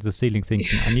looking up at the ceiling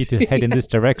thinking I need to head in this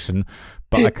direction,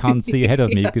 but I can't see ahead of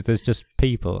me because there's just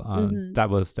people. That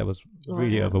was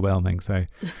really overwhelming. So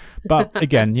but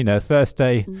again,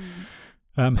 Thursday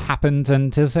happened,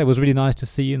 and as I say, it was really nice to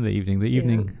see you in the evening. The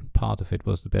evening part of it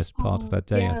was the best part of that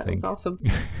day, I think. It was awesome.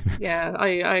 Yeah,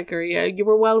 I agree. You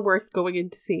were well worth going in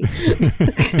to see.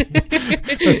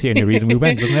 That's the only reason we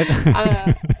went, wasn't it?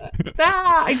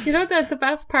 The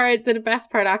best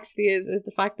part actually is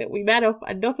the fact that we met up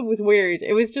and nothing was weird.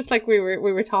 It was just like we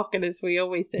were talking as we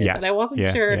always did, and I wasn't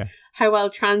sure how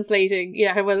well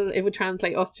it would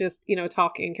translate us just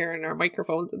talking here in our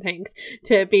microphones and things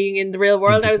to being in the real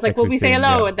world. I was like, will we say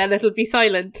hello and then it'll be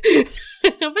silent?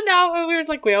 But no, we were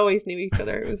like, we always knew each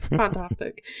other. It was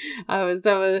fantastic. You're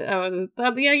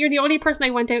the only person I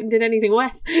went out and did anything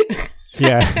with.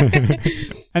 Yeah.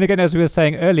 And again, as we were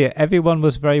saying earlier, everyone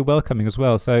was very welcoming as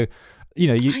well. So you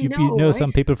know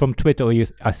some people from Twitter, or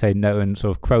I say no in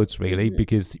sort of quotes really,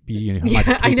 because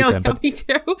I know them, but me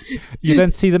too. You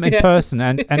then see them in person,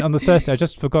 and on the Thursday, I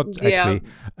just forgot actually,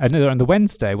 on the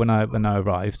Wednesday when I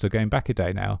arrived, so going back a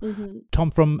day now,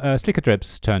 Tom from Slicker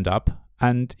Drips turned up,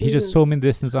 and he just saw me in the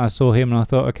distance. I saw him, and I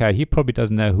thought, okay, he probably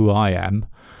doesn't know who I am,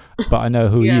 but I know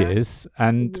who he is,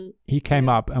 and he came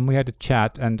up and we had a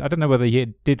chat, and I don't know whether he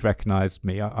did recognize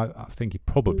me. I think he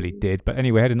probably did, but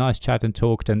anyway, had a nice chat and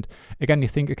talked. And again, you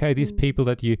think, okay, these people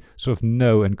that you sort of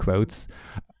know in quotes,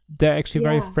 they're actually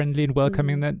very friendly and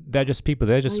welcoming. They're just people.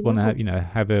 They just want to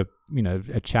have a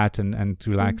chat and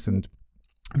relax. And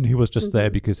he was just there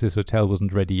because his hotel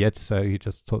wasn't ready yet, so he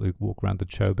just thought he'd walk around the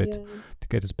show a bit to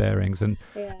get his bearings. And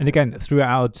again,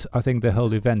 throughout, I think the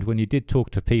whole event, when you did talk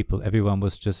to people, everyone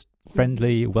was just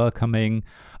friendly, welcoming,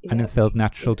 and it felt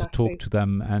natural to talk to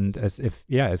them, and as if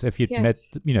you'd met,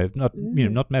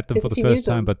 not met them for the first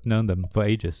time, but known them for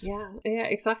ages. Yeah,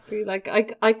 exactly. Like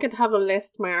I could have a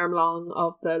list my arm long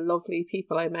of the lovely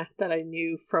people I met that I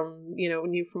knew from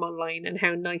online, and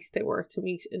how nice they were to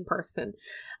meet in person,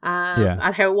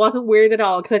 and how it wasn't weird at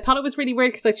all. Because I thought it was really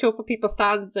weird because I'd show up at people's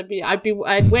stands,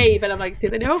 I'd wave, and I'm like, do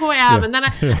they know who I am? And then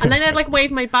I'd like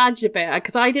wave my badge a bit,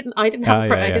 because I didn't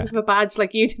have a badge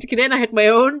like you did to get in. I had my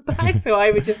own badge, so I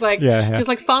would just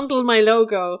fondle my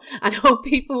logo and hope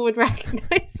people would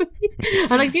recognize me.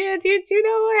 I'm like, do you know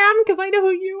who I am? Because I know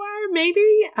who you are,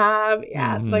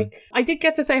 maybe. Like I did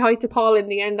get to say hi to Paul in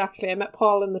the end. Actually, I met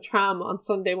Paul in the tram on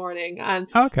Sunday morning, and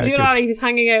believe it or not, he was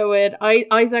hanging out with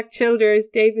Isaac Childers,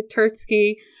 David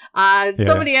Turtsky,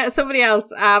 somebody else.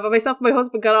 But myself and my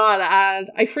husband got on,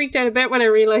 and I freaked out a bit when I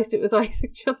realised it was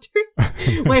Isaac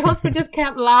Childers. My husband just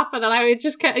kept laughing,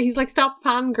 and he's like, stop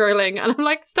fangirling, and I'm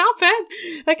like, stop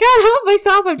it, I can't help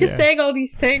myself, I'm just saying all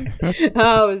these things. It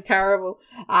was terrible.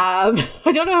 I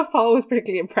don't know if Paul was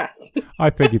particularly impressed. I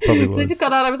think he probably was. So I just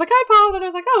got on, I was like, hi Paul, and I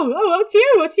was like, oh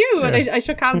it's you, and I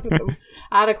shook hands with him.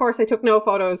 And of course I took no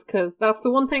photos, because that's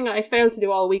the one thing I failed to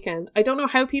do all weekend. I don't know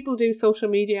how people do social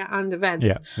media and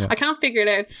events. I can't figure it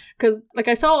out, because like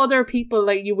I saw other people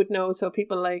like you would know, so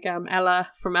people like Ella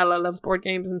from Ella Loves Board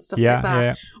Games and stuff like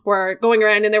that were going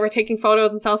around, and they were taking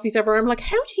photos and selfies everywhere. I'm like,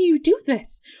 how do do you do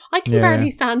this? I can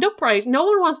barely stand upright. No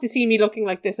one wants to see me looking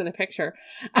like this in a picture.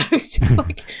 I was just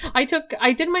like,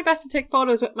 I did my best to take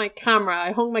photos with my camera.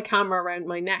 I hung my camera around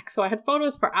my neck, so I had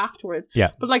photos for afterwards.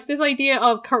 Yeah. But like this idea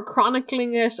of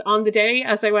chronicling it on the day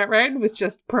as I went round was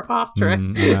just preposterous.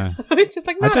 I was just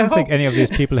like, no, I don't think any of these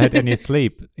people had any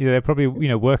sleep. They're probably,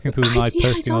 working through the night,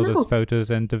 posting all those photos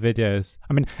and the videos.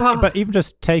 I mean, but even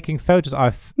just taking photos,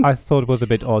 I thought was a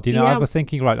bit odd. I was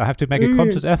thinking, right, I have to make a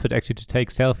conscious effort actually to take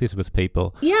selfies with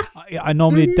people. Yes. I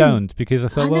normally don't, because I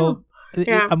thought,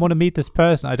 I want to meet this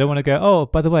person. I don't want to go, oh,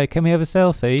 by the way, can we have a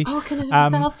selfie? Oh, can I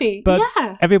have a selfie? But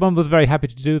everyone was very happy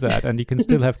to do that, and you can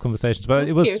still have conversations. But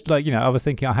it was cute. like, I was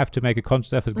thinking I have to make a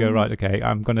conscious effort to go, right, okay,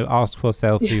 I'm going to ask for a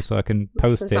selfie so I can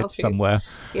post it somewhere.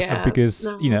 Yeah. Because,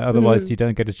 otherwise you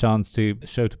don't get a chance to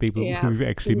show to people who you've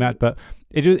actually met. But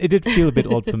it did feel a bit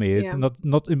odd for me. It's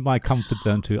not in my comfort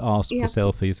zone to ask for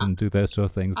selfies and do those sort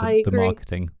of things, the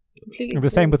marketing. The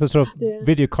same with the sort of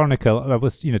video chronicle. I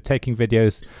was, taking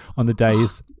videos on the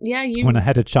days when I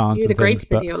had a chance. You had a great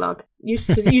video log. You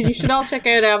should all check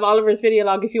out Oliver's video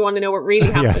log if you want to know what really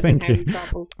happened and how he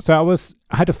travelled. So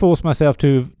I had to force myself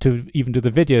to even do the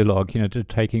video log, to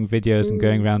taking videos and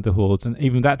going around the halls, and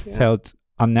even that felt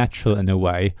unnatural in a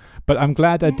way. But I'm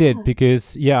glad I did,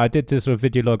 because I did this sort of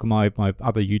video log on my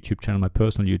other YouTube channel, my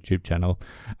personal YouTube channel,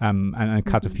 and I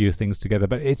cut a few things together.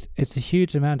 But it's a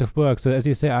huge amount of work. So as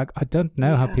you say, I don't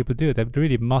know how people do it. They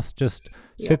really must just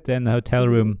sit there in the hotel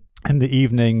room in the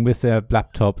evening with their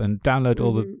laptop and download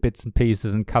all the bits and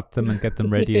pieces and cut them and get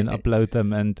them ready and upload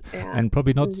them and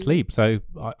probably not sleep. So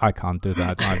I can't do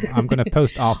that. I'm going to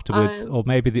post afterwards, or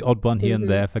maybe the odd one here and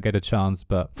there if I get a chance.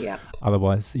 But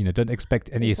otherwise, don't expect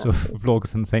any sort of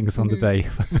vlogs and things on the day.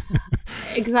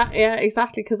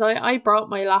 Exactly. Because I brought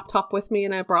my laptop with me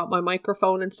and I brought my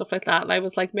microphone and stuff like that. And I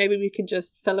was like, maybe we could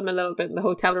just film a little bit in the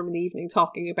hotel room in the evening,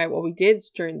 talking about what we did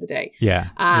during the day.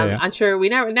 And sure, we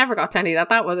never got to any of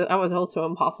that. That was also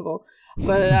impossible.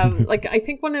 But like, I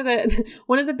think one of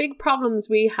the big problems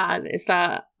we had is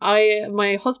that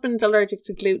my husband's allergic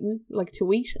to gluten, like to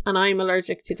wheat, and I'm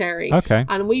allergic to dairy. Okay.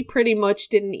 And we pretty much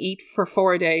didn't eat for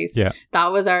 4 days. Yeah.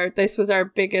 This was our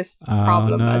biggest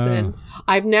problem. No. As in,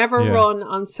 I've never run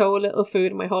on so little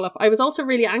food in my whole life. I was also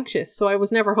really anxious, so I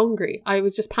was never hungry. I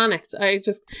was just panicked. I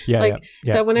just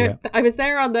I was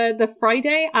there on the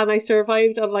Friday, and I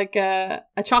survived on like a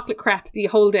chocolate crepe the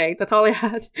whole day. That's all I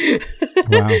had.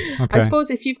 Wow. Okay. I suppose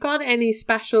if you've got any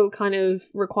special kind of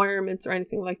requirements or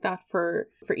anything like that for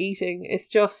eating,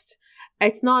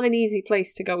 it's not an easy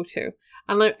place to go to.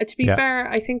 And to be fair,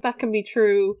 I think that can be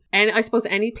true. And I suppose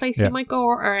any place you might go,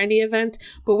 or any event.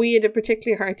 But we had a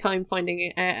particularly hard time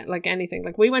finding like anything.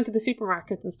 Like we went to the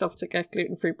supermarkets and stuff to get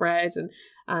gluten-free bread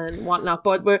and whatnot.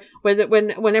 But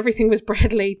when everything was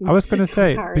bread laden, I was going to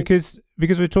say,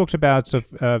 because we talked about sort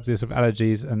of the sort of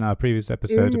allergies in our previous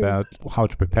episode about how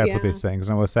to prepare for these things,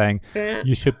 and I was saying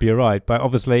you should be right, but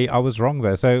obviously I was wrong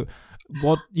there. So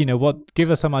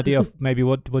give us some idea of maybe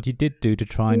what you did do to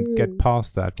try and get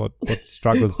past that. What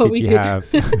struggles did you have?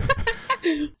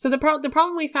 So the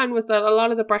problem we found was that a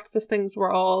lot of the breakfast things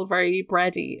were all very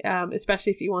bready,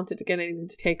 especially if you wanted to get anything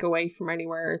to take away from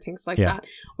anywhere or things like that,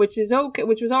 which is okay,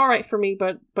 which was all right for me,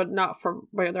 but not for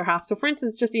my other half. So for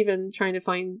instance, just even trying to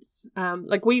find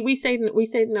like we stayed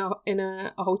in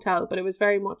a hotel, but it was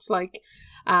very much like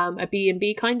a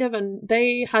B&B kind of, and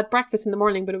they had breakfast in the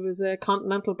morning, but it was a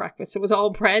continental breakfast, so it was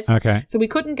all bread. Okay. So we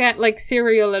couldn't get like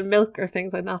cereal and milk or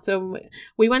things like that, so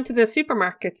we went to the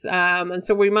supermarkets, and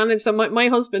so we managed. So my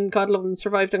husband, God love him,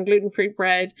 survived on gluten-free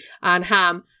bread and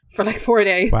ham for like 4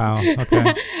 days. Wow.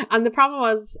 Okay. And the problem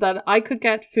was that I could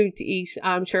get food to eat.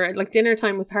 I'm sure like dinner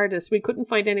time was the hardest. We couldn't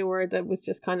find anywhere that was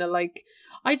just kind of like,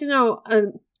 I don't know.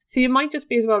 So it might just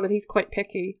be as well that he's quite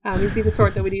picky. He'd be the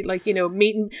sort that would eat like,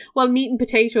 meat and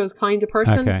potatoes kind of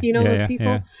person. Okay. Those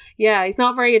people. Yeah, he's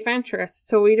not very adventurous.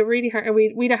 So we'd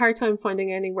a hard time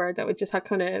finding anywhere that would just have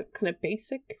kind of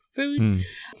basic food.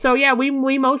 So yeah, we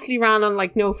mostly ran on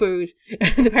like no food,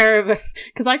 the pair of us,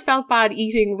 because I felt bad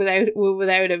eating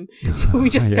without him. So we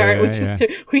just started.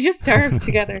 We just starved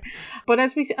together. But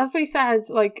as we said,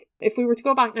 like if we were to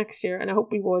go back next year, and I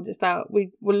hope we would, is that we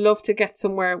would love to get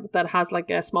somewhere that has like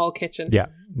a small kitchen. Yeah.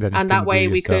 And that way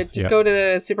we could just go to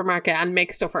the supermarket and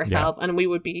make stuff ourselves, and we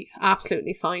would be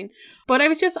absolutely fine. But I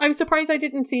was surprised I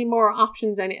didn't see more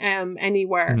options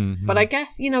anywhere. Mm-hmm. But I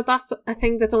guess, that's a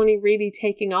thing that's only really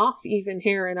taking off even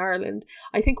here in Ireland.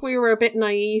 I think we were a bit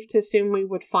naive to assume we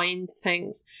would find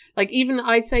things. Like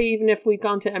I'd say even if we'd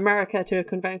gone to America to a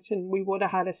convention, we would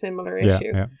have had a similar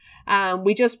issue.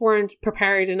 We just weren't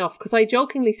prepared enough, because I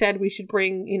jokingly said we should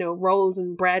bring, rolls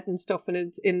and bread and stuff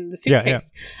in the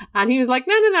suitcase. And he was like,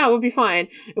 no, no, it would be fine.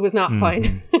 It was not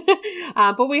fine.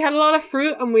 But we had a lot of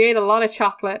fruit and we ate a lot of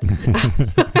chocolate.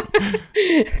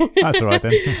 That's all right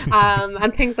then.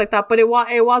 And things like that. But it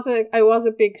was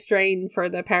a big strain for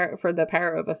the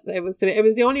pair of us. It was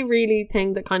the only really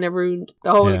thing that kind of ruined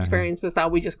the whole experience, was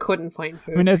that we just couldn't find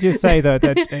food. I mean, as you say though,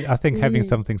 that I think having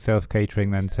something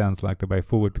self-catering then sounds like the way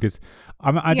forward, because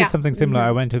I did something similar.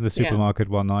 I went to the supermarket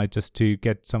one night just to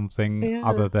get something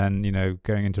other than, you know,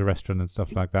 going into a restaurant and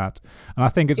stuff like that. And I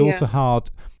think it's also hard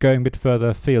going a bit further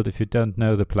afield if you don't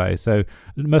know the place. So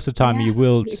most of the time you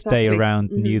will stay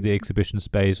around near the exhibition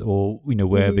space, or, you know,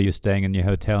 wherever you're staying in your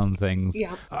hotel and things.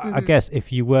 I guess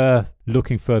if you were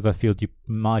looking further afield, you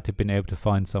might have been able to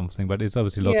find something, but it's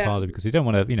obviously a lot harder, because you don't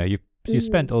want to, you know, you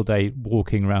spent all day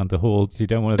walking around the halls. You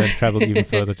don't want to then travel even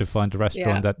further to find a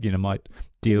restaurant that, you know, might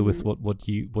deal with what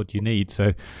you need.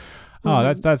 So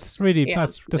that's really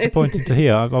that's disappointing to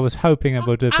hear. I was hoping it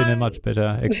would have been a much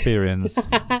better experience.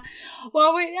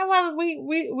 Well,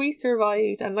 we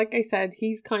survived, and like I said,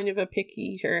 he's kind of a picky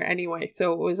eater anyway,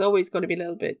 so it was always going to be a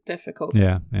little bit difficult.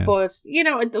 Yeah. But, you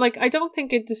know, like, I don't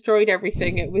think it destroyed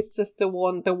everything. It was just the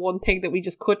one thing that we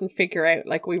just couldn't figure out.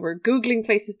 Like, we were Googling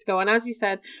places to go, and as you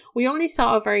said, we only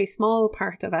saw a very small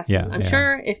part of Essen. I'm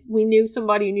sure if we knew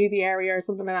somebody who knew the area or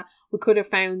something like that, we could have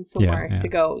found somewhere to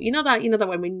go. You know that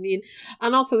when we need.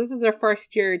 And also, this is our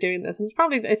first year doing this, and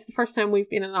it's the first time we've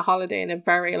been on a holiday in a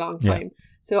very long time.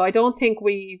 So I don't think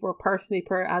we were personally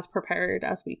as prepared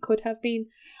as we could have been,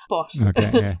 but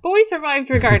but we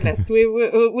survived regardless. we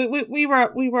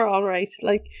were all right.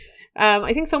 Like,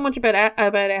 I think so much about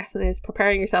Essen is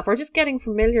preparing yourself, or just getting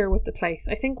familiar with the place.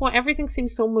 I think everything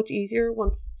seems so much easier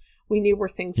once we knew where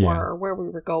things were, or where we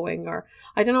were going, or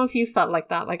I don't know if you felt like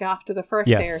that, like after the first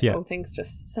day or so, things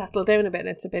just settle down a bit and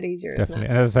it's a bit easier. Definitely. Isn't it?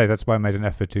 And as I say, that's why I made an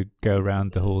effort to go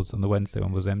around the halls on the Wednesday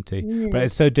when it was empty. But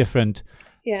it's so different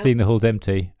seeing the halls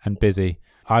empty and busy.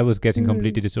 I was getting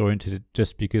completely disoriented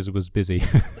just because it was busy.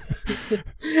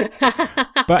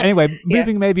 But anyway,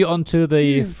 moving maybe on to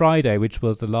the Friday, which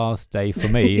was the last day for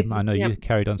me. I know you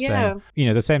carried on staying. You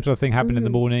know, the same sort of thing happened in the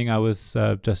morning. I was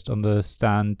just on the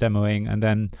stand demoing, and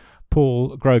then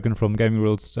Paul Grogan from Gaming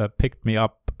Rules picked me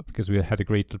up, because we had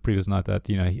agreed the previous night that,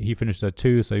 you know, he finished at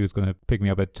 2, so he was going to pick me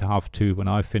up at 2:30 when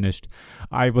I finished.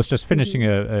 I was just finishing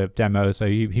a demo, so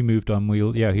he moved on.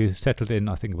 He settled in,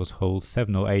 I think it was hole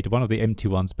 7 or 8, one of the empty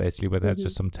ones basically, where there's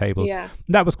just some tables.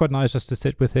 That was quite nice, just to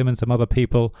sit with him and some other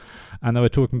people, and they were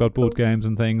talking about board games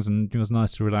and things, and it was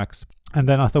nice to relax. And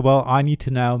then I thought, well, I need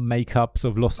to now make up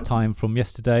sort of lost time from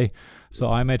yesterday. So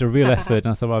I made a real effort, and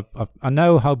I thought, I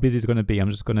know how busy it's going to be.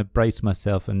 I'm just going to brace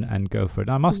myself and go for it.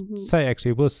 And I must say,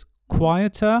 actually, it was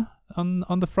quieter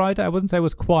on the Friday. I wouldn't say it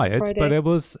was quiet, but it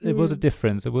was a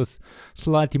difference. It was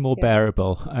slightly more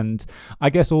bearable. And I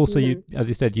guess also, you, as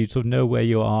you said, you sort of know where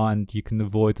you are, and you can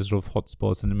avoid the sort of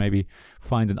hotspots, and maybe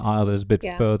find an aisle that's a bit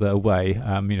further away,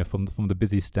 you know, from the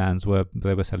busy stands where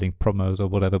they were selling promos or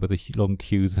whatever, with the long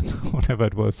queues and whatever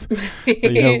it was. So,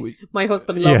 you know, my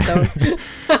husband loved those.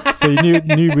 So you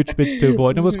knew which bits to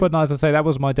avoid. And it was quite nice to say. That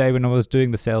was my day when I was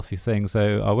doing the selfie thing.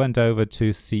 So I went over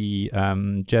to see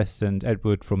Jess and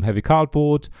Edward from Heavy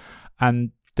Cardboard,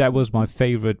 and that was my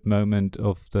favorite moment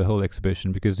of the whole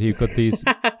exhibition, because you've got these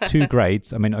two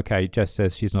greats. I mean, okay, Jess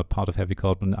says she's not part of Heavy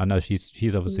Cardboard. I know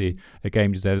she's obviously a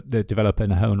game developer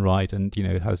in her own right, and, you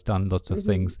know, has done lots of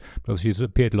things. But she's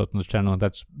appeared a lot on the channel, and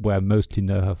that's where I mostly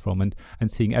know her from. And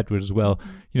seeing Edward as well,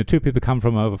 you know, two people come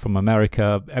over from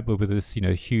America. Edward with this, you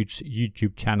know, huge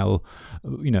YouTube channel,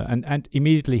 you know, and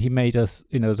immediately he made us,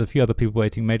 you know, there's a few other people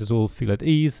waiting, made us all feel at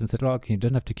ease, and said, "Oh, you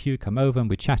don't have to queue, come over." And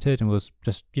we chatted, and it was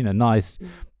just, you know, nice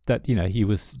that, you know, he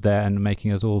was there and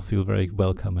making us all feel very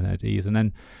welcome and at ease. And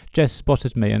then Jess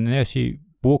spotted me, and then she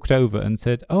walked over and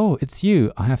said, "Oh, it's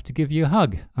you. I have to give you a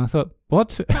hug." And I thought,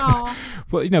 what?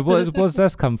 Well, you know, what's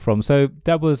that come from? So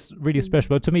that was really special.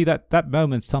 But to me, that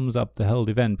moment sums up the whole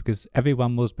event, because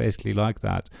everyone was basically like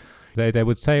that. They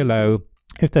would say hello.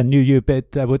 If they knew you a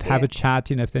bit, they would have a chat,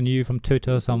 you know, if they knew you from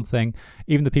Twitter or something.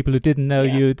 Even the people who didn't know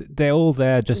you, they're all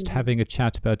there just having a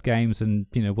chat about games and,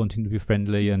 you know, wanting to be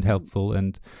friendly and helpful.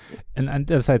 And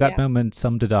as I say, that moment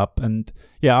summed it up. And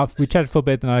we chatted for a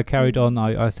bit, and I carried on.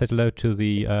 I said hello to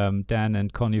the Dan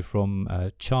and Connie from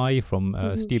Chai,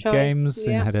 from Steep Games,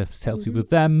 and had a selfie with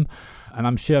them. And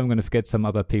I'm sure I'm going to forget some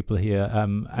other people here.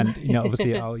 And, you know,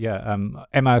 obviously,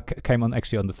 Emma came on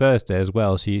actually on the Thursday as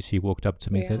well. She walked up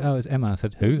to me and said, "Oh, it's Emma." I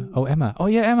said, "Who?" "Oh, Emma." "Oh,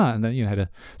 yeah, Emma." And then, you know,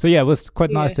 so it was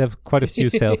quite nice to have quite a few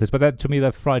selfies. But to me,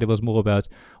 that Friday was more about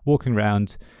walking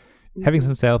around, having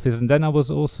some selfies. And then I was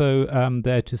also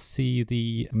there to see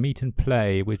the Meet and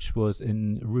Play, which was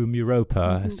in Room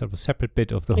Europa, sort of a separate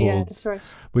bit of the halls, Yeah, that's right.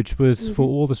 which was for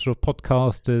all the sort of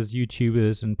podcasters,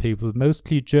 YouTubers, and people,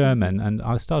 mostly German. And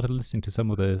I started listening to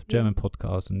some of the German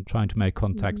podcasts and trying to make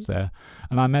contacts there.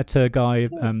 And I met a guy,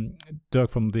 Dirk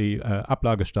from the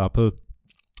Ablagestapel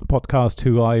podcast,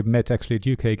 who I met actually at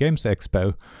UK Games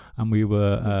Expo, and we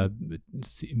were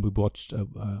we watched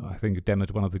I think a demo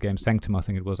to one of the games, Sanctum I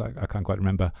think it was, I can't quite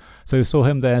remember. So we saw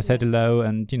him there, said hello,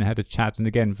 and had a chat, and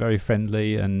again very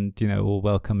friendly and all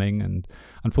welcoming. And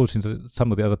unfortunately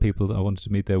some of the other people that I wanted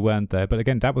to meet there weren't there, but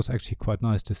again that was actually quite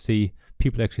nice to see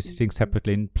people actually sitting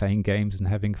separately and playing games and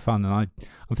having fun. And I'm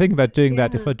thinking about doing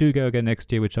that if I do go again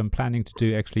next year, which I'm planning to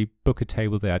do, actually book a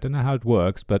table there. I don't know how it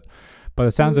works, but by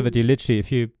the sounds of it, you literally,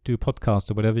 if you do podcasts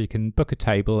or whatever, you can book a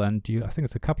table, and I think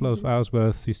it's a couple of hours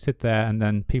worth. You sit there, and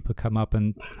then people come up,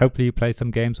 and hopefully you play some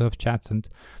games or have chats. And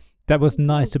that was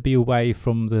nice to be away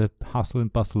from the hustle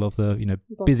and bustle of the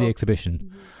busy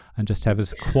exhibition, and just have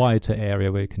this quieter area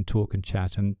where you can talk and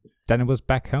chat. And then it was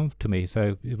back home to me,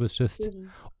 so it was just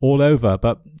all over.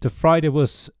 But the Friday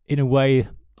was, in a way,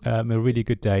 a really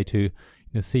good day to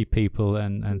see people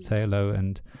and say hello.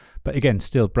 But again,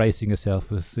 still bracing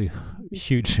yourself with the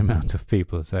huge amount of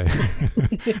people. So,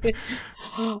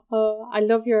 I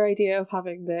love your idea of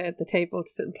having the table to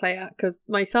sit and play at, because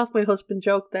myself, my husband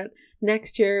joked that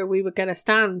next year we would get a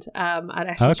stand at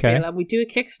Eschenspiel, and we do a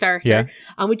Kickstarter,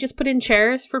 and we just put in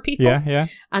chairs for people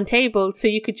and tables, so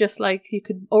you could just you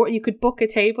could book a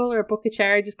table or book a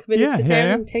chair, just come in and sit down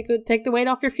and take the weight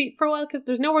off your feet for a while, because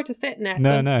there's nowhere to sit in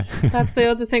Essen. No. That's the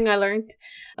other thing I learned.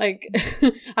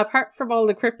 Apart from all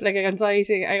the crippling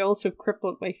anxiety, I also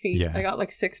crippled my feet. I got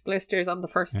 6 blisters on the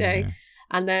first day,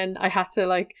 and then I had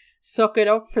to suck it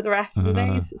up for the rest of the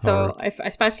days. So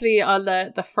especially on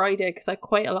the Friday, because I had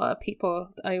quite a lot of people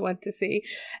I went to see,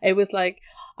 it was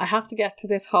I have to get to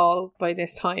this hall by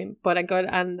this time, but I'm good,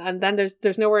 and then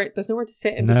there's nowhere to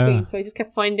sit in between, so I just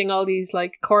kept finding all these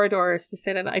corridors to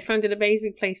sit in. I found an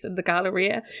amazing place in the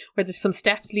Galleria where there's some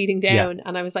steps leading down,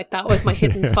 and I was that was my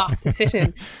hidden spot to sit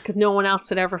in, because no one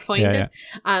else would ever find it.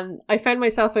 And I found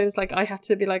myself, I was I had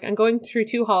to be I'm going through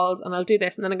 2 halls, and I'll do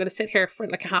this, and then I'm going to sit here for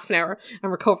a half an hour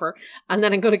and recover, and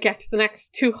then I'm going to get to the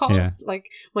next 2 halls.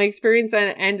 My experience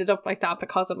ended up like that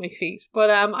because of my feet, but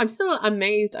I'm still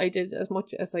amazed I did as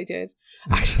much as I did,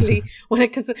 actually,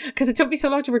 because it took me so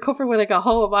long to recover when I got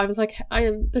home. I was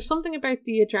there's something about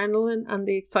the adrenaline and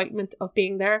the excitement of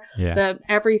being there that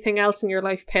everything else in your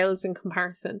life pales in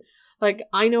comparison.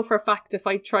 I know for a fact, if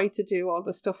I tried to do all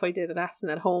the stuff I did at Essen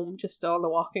at home, just all the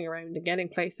walking around and getting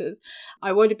places,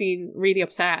 I would have been really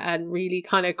upset and really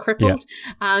kind of crippled.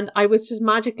 And I was just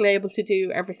magically able to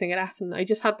do everything at Essen. I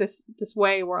just had this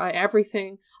way where I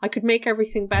could make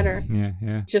everything better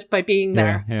just by being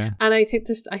there. And I think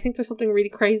there's something really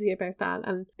crazy about that.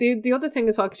 And the other thing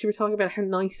as well, because you were talking about how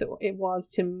nice it was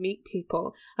to meet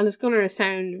people, and it's going to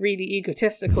sound really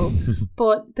egotistical,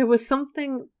 but there was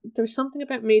something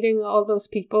about meeting all those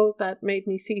people that made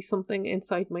me see something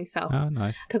inside myself. Oh,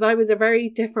 nice. Because I was a very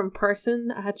different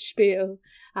person at Spiel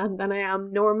than I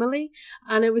am normally,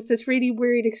 and it was this really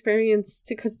weird experience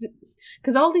because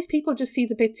all these people just see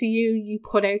the bits of you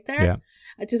put out there.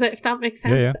 Does that, if that makes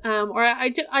sense? Or I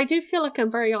do feel like I'm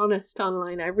very honest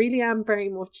online. I really am very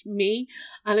much me,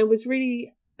 and it was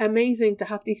really amazing to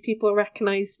have these people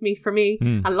recognize me for me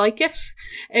and like it.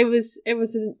 It was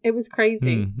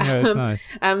crazy. It's nice.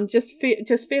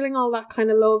 Just feeling all that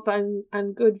kind of love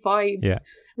and good vibes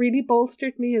really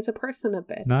bolstered me as a person a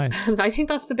bit. Nice. And I think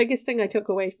that's the biggest thing I took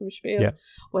away from Spiel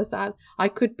was that I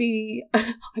could be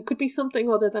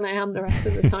something other than I am the rest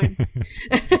of the time.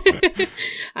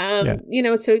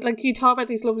 So you talk about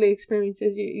these lovely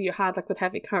experiences you had with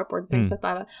Heavy Cardboard and things like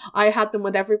that. I had them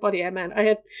with everybody I met. I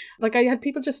had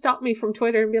people just stop me from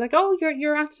Twitter and be like, "Oh,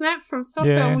 you're Antoinette from stuff,"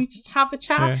 and we just have a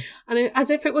chat, and as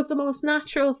if it was the most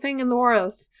natural thing in the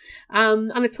world.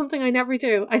 And it's something I never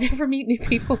do. I never meet new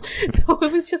people, so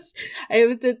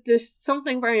there's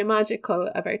something very magical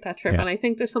about that trip, and I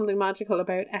think there's something magical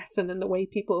about Essen and the way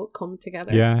people come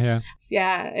together.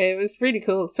 It was really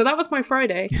cool. So that was my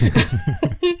Friday.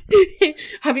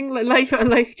 Having a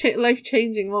life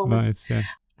changing moment. Nice.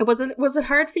 Was it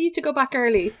hard for you to go back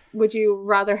early? Would you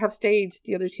rather have stayed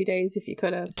the other 2 days if you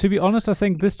could have? To be honest, I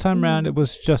think this time round it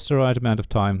was just the right amount of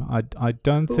time. I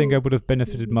don't think I would have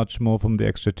benefited much more from the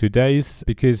extra 2 days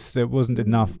because there wasn't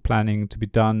enough planning to be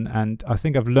done, and I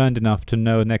think I've learned enough to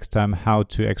know next time how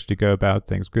to actually go about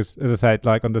things. Because as I said,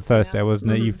 like on the Thursday, I was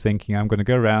naive thinking I'm going to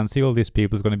go around, see all these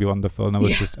people, it's going to be wonderful, and I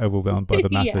was just overwhelmed by the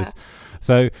masses.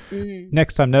 So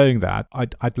next time, knowing that,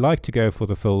 I'd like to go for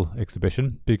the full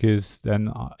exhibition, because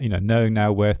then knowing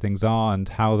now where things are and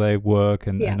how they work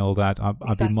and all that,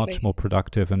 I'd be much more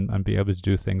productive and be able to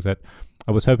do things that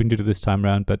I was hoping to do this time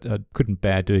around, but couldn't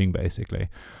bear doing, basically.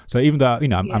 So even though,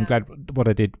 I'm glad what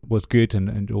I did was good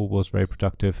and all was very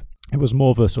productive, it was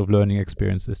more of a sort of learning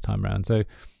experience this time around. So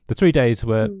the 3 days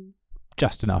were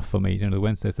just enough for me, the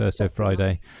Wednesday, Thursday,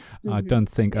 Friday. I don't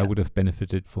think I would have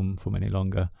benefited from any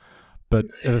longer. But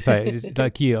as I say, it's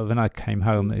like when I came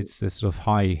home, it's this sort of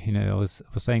high, I was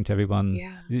saying to everyone,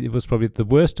 it was probably the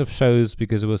worst of shows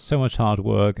because it was so much hard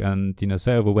work and,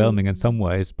 so overwhelming in some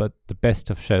ways, but the best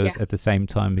of shows at the same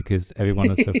time because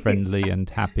everyone is so friendly and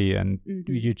happy and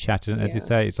you chat. And as you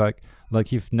say, it's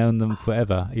like you've known them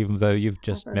forever, even though you've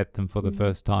just met them for the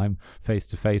first time, face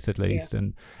to face at least.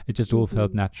 And it just all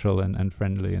felt natural and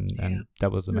friendly. And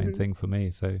that was the main thing for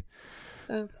me. So.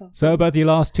 Awesome. So about your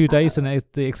last 2 days in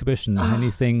the exhibition,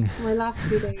 anything? My last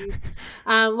 2 days.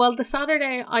 Well, the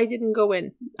Saturday I didn't go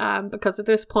in because at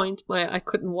this point I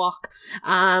couldn't walk.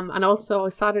 And also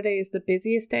Saturday is the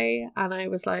busiest day, and I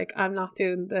was like, I'm not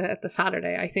doing the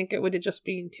Saturday. I think it would have just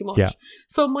been too much. Yeah.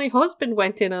 So my husband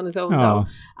went in on his own though,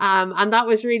 and that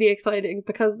was really exciting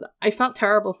because I felt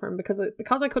terrible for him because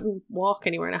I couldn't walk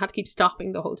anywhere and I had to keep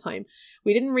stopping the whole time.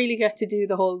 We didn't really get to do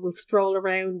the whole we'll stroll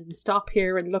around and stop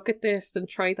here and look at this and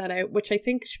try that out, which I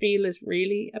think Spiel is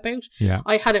really about. Yeah.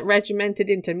 I had it regimented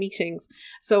into meetings,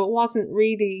 so it wasn't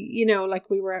really, like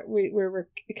we were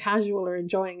casual or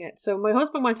enjoying it. So my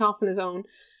husband went off on his own,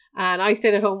 and I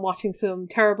stayed at home watching some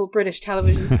terrible British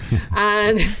television.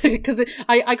 And because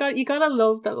you gotta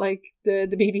love that, like the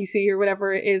BBC or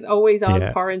whatever is always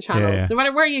on foreign channels. Yeah. No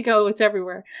matter where you go, it's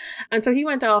everywhere. And so he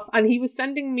went off and he was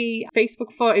sending me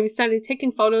Facebook he was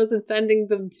taking photos and sending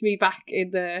them to me back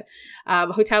in the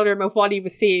hotel room of what he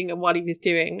was seeing and what he was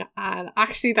doing. And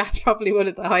actually that's probably one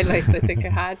of the highlights I think I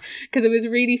had, because it was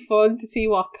really fun to see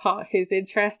what caught his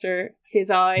interest or his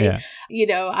eye,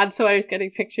 and so I was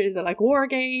getting pictures of like war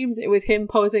games. It was him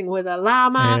posing with a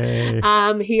llama.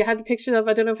 Hey. He had the picture of,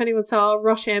 I don't know if anyone saw,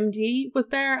 Rush MD was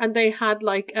there, and they had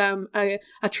like a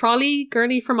trolley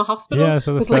gurney from a hospital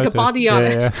with like a body on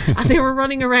it, and they were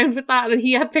running around with that, and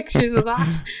he had pictures of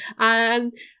that.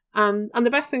 And the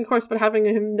best thing, of course, about having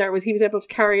him there was he was able to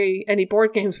carry any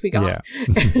board games we got.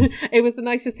 Yeah. It was the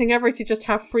nicest thing ever to just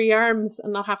have free arms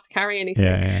and not have to carry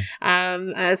anything.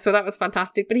 So that was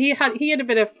fantastic. But he had a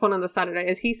bit of fun on the Saturday.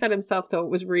 As he said himself, though, it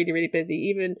was really, really busy.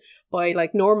 Even by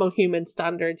like normal human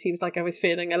standards, he was like, I was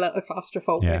feeling a little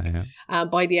claustrophobic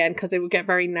by the end, because it would get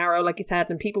very narrow, like you said,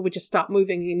 and people would just stop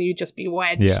moving and you'd just be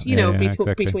wedged,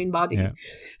 exactly. between bodies. Yeah.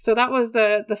 So that was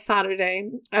the Saturday.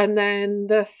 And then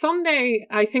the Sunday,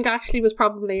 I think, actually was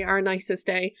probably our nicest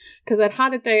day, because I'd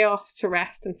had a day off to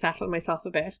rest and settle myself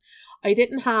a bit. I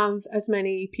didn't have as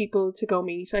many people to go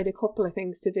meet. I had a couple of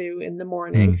things to do in the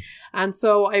morning. And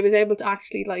so I was able to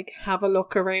actually like have a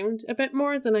look around a bit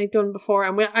more than I'd done before.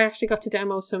 And I actually got to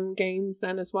demo some games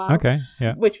then as well. Okay,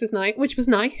 yeah. Which was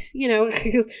nice,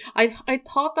 because I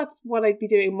thought that's what I'd be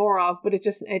doing more of, but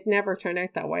it never turned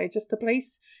out that way. Just the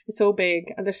place is so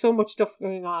big and there's so much stuff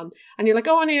going on. And you're like,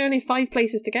 only 5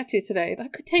 places to get to today.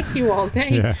 That could take you all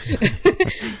day.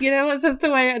 That's the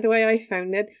way I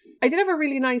found it. I did have a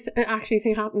really nice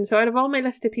thing happen. So out of all my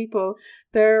list of people,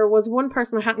 there was one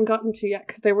person I hadn't gotten to yet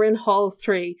because they were in Hall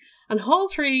 3, and Hall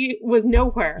 3 was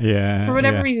nowhere. For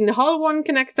whatever reason. Hall 1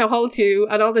 connects to Hall 2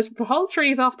 and all this. Hall 3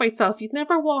 is off by itself. You'd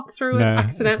never walk through it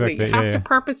accidentally. Exactly. You have to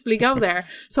purposefully go there.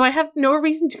 So I have no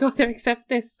reason to go there except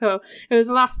this. So it was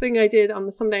the last thing I did on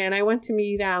the Sunday, and I went to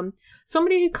meet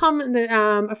somebody who commented,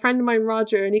 a friend of mine,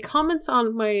 Roger, and he comments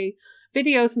on my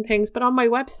videos and things, but on my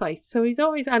website. So he's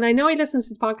always, and I know he listens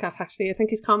to the podcast actually, I think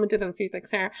he's commented on a few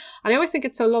things here, and I always think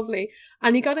it's so lovely.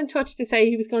 And he got in touch to say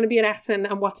he was going to be at Essen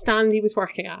and what stand he was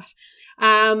working at.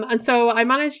 And so I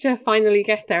managed to finally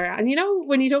get there. And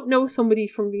when you don't know somebody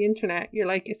from the internet, you're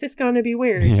like, is this going to be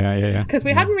weird? Yeah. Because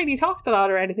we hadn't really talked a lot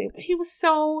or anything, but he was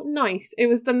so nice. I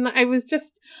was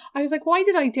like, why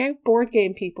did I doubt board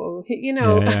game people?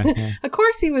 Of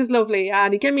course he was lovely,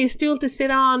 and he gave me a stool to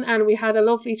sit on, and we had a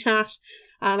lovely chat.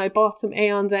 And I bought some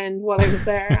Aeon's End while I was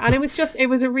there, and it was just a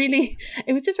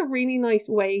really nice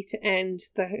way to end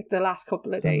the last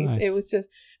couple of days. Nice. It was just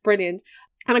brilliant.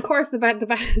 And of course,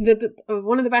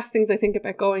 one of the best things I think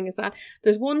about going is that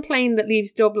there's one plane that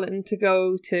leaves Dublin to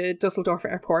go to Dusseldorf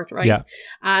Airport, right? Yeah.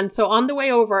 And so on the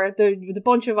way over, there was a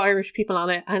bunch of Irish people on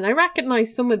it, and I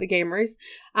recognised some of the gamers,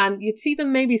 and you'd see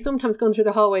them maybe sometimes going through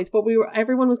the hallways, but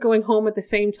everyone was going home at the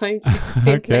same time to get the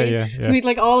same plane. Yeah. So we'd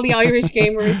like all the Irish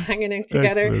gamers hanging out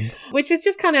together, Excellent. which was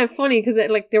just kind of funny because it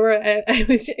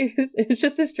was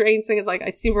just a strange thing. It's like,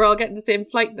 I see we're all getting the same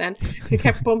flight then. So we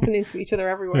kept bumping into each other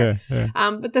everywhere. Yeah.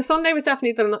 But the Sunday was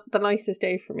definitely the nicest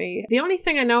day for me. The only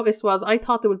thing I noticed was I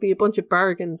thought there would be a bunch of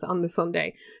bargains on the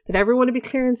Sunday, that everyone would be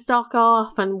clearing stock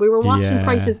off, and we were watching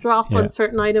prices drop on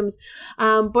certain items.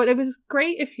 But it was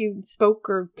great if you spoke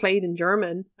or played in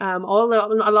German. A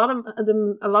lot of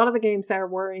the games there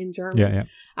were in German.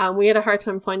 We had a hard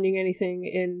time finding anything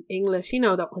in English,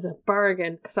 that was a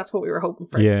bargain, because that's what we were hoping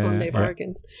for, the Sunday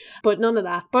bargains. But none of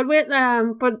that. But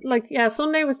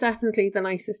Sunday was definitely the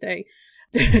nicest day.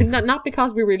 not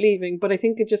because we were leaving, but I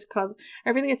think it just because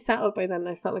everything had settled by then.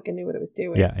 I felt like I knew what I was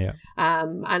doing.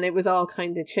 And it was all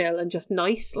kind of chill and just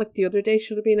nice, like the other day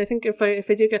should have been. I think if I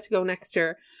do get to go next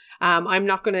year, I'm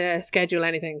not going to schedule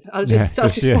anything. I'll just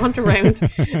wander around.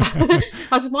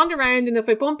 I'll just wander around, and if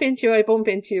I bump into you, I bump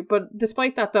into you. But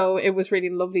despite that, though, it was really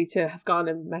lovely to have gone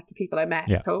and met the people I met.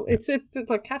 So it's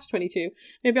like catch-22.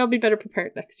 Maybe I'll be better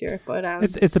prepared next year. But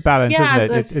it's a balance,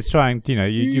 isn't it? It's trying.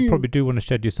 You probably do want to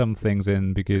schedule some things in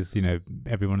because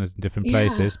everyone is in different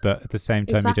places, but at the same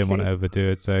time you don't want to overdo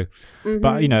it. So,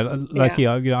 but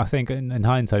I think in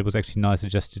hindsight it was actually nicer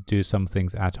just to do some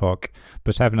things ad hoc,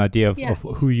 but have an idea of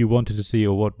who you wanted to see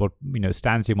or what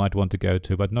stands you might want to go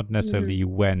to, but not necessarily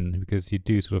when, because you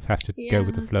do sort of have to go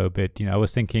with the flow a bit. I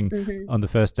was thinking on the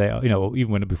first day, or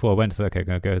even before I went, okay, I'm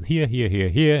going to go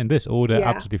here in this order,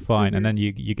 absolutely fine. And then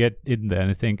you get in there and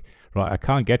you think, right, I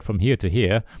can't get from here to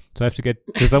here, so I have to get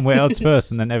to somewhere else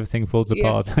first, and then everything falls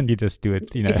apart, and you just do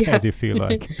it, as you feel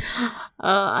like.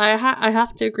 I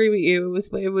have to agree with you.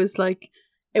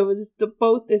 It was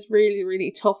both this really,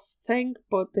 really tough thing,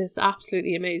 but this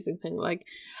absolutely amazing thing. Like,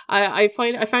 I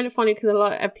find it funny because a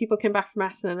lot of people came back from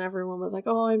Essen and everyone was like,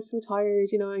 "Oh, I'm so tired,"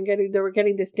 and they were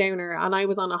getting this downer, and I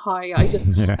was on a high. I just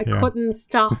I couldn't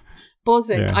stop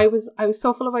buzzing. I was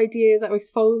so full of ideas. I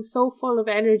was so full of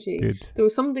energy. Good. There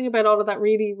was something about all of that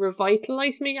really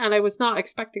revitalized me, and I was not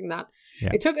expecting that.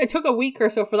 It took a week or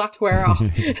so for that to wear off.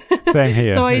 Same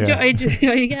here. So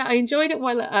I enjoyed it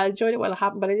while it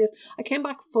happened, but I came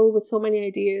back full with so many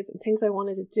ideas and things I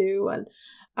wanted to do, and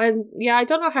I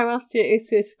don't know how else to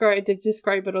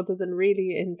describe it other than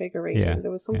really invigorating.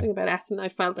 There was something about Essen I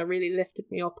felt that really lifted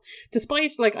me up,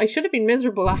 despite I should have been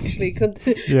miserable actually,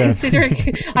 considering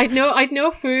I'd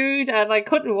no food and I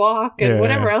couldn't walk and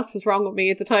whatever else was wrong with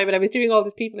me at the time, and I was doing all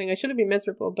this peopling. I should have been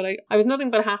miserable, but I was nothing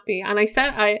but happy. And I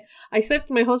said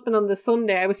to my husband on the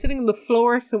Sunday, I was sitting on the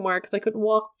floor somewhere because I couldn't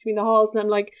walk between the halls, and I'm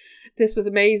like, this was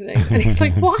amazing. And he's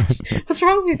like, what's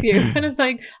wrong with you? And I'm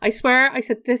like, I swear, I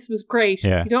said, this was great.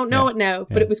 You don't know it now,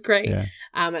 but it was great.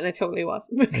 And it totally was.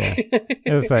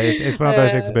 It's one of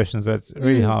those exhibitions that's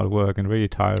really hard work and really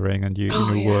tiring, and you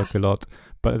work a lot.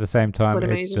 But at the same time,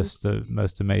 it's just the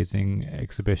most amazing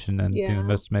exhibition and the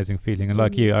most amazing feeling. And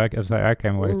like you, I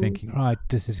came away thinking, right,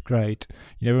 this is great.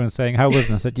 Everyone's saying, how was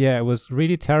it? I said, it was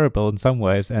really terrible in some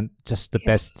ways and just the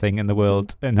best thing in the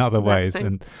world in other ways.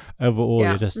 And overall,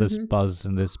 you're just this buzz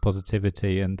and this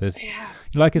positivity and this,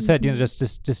 like I said, just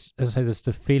as I say, there's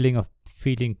the feeling of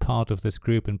feeling part of this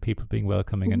group and people being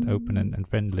welcoming and open and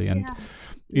friendly, and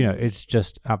it's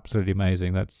just absolutely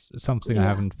amazing. That's something I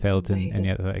haven't felt in any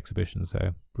other exhibition,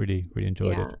 so really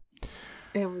enjoyed it.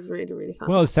 It was really, really fun.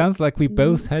 Well, it sounds like we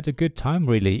both had a good time,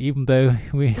 really, even though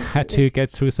we had to get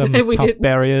through some tough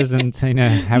barriers and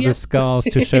have the scars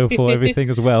to show for everything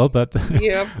as well. But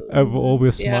overall,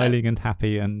 we're smiling and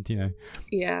happy, and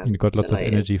got lots of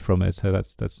energy from it. So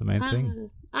that's the main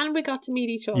thing. And we got to meet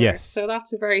each other. Yes. So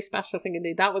that's a very special thing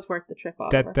indeed. That was worth the trip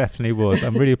over. That definitely was.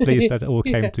 I'm really pleased that it all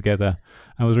came together.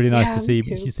 And it was really nice to see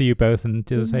you both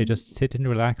and, as I say, just sit and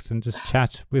relax and just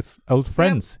chat with old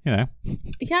friends, Yeah,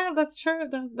 that's true.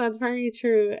 That's very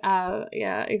true.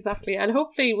 Exactly. And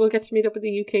hopefully we'll get to meet up at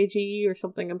the UKGE or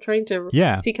something. I'm trying to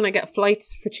see, can I get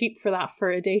flights for cheap for that for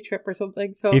a day trip or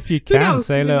something. So if you can,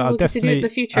 Sailor, I'm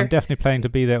definitely planning to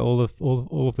be there all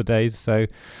of the days. So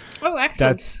excellent.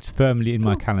 That's firmly in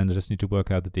my calendar. Just need to work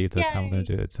out the details how I'm going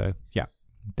to do it. So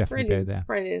definitely go there.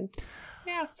 Brilliant.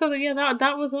 Yeah. So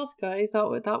that was us, guys.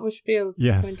 That was Spiel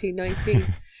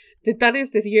 2019. That is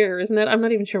this year, isn't it? I'm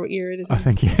not even sure what year it is. I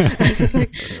think, yeah. It's just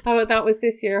like, oh, that was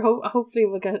this year. Hopefully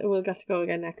we'll get to go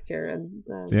again next year. And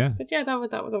yeah. But yeah, that was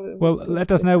well,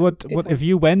 let us know what if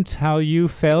you went, how you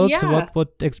felt, Yeah.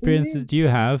 what experiences do you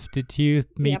have? Did you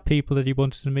meet people that you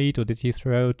wanted to meet, or did you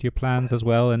throw out your plans as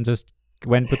well and just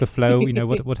went with the flow?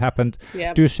 What happened?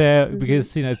 Yeah. Do share,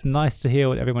 because it's nice to hear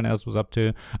what everyone else was up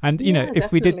to. And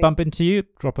if we did definitely. bump into you,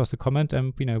 drop us a comment,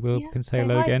 and we can say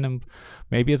hello hi. again, and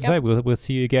maybe, as I say, we'll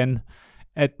see you again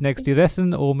at next year's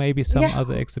Essen, or maybe some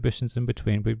other exhibitions in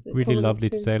between. We'd really Coming up lovely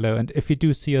to soon. say hello. And if you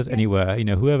do see us anywhere,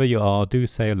 whoever you are, do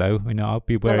say hello. I'll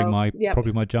be wearing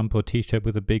probably my jumper or t-shirt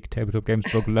with a big Tabletop Games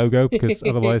blog logo, because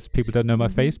otherwise people don't know my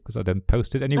face, because I don't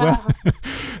post it anywhere.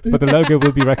 But the logo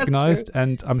will be recognized,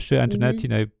 and I'm sure, Antoinette,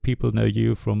 people know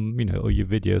you from all your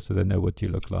videos, so they know what you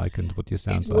look like and what you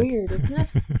sound like. It's weird, isn't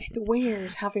it? It's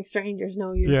weird having strangers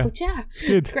know you. Yeah. But yeah,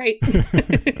 Good. it's great.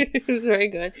 It's very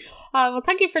good. Well,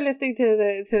 thank you for listening to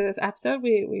this episode.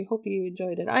 We hope you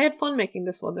enjoyed it. I had fun making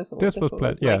this one. This one was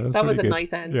nice. That really was a good.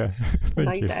 nice end. Yeah,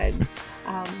 Nice end.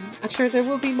 I'm sure there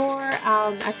will be more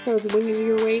episodes winging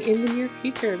your way in the near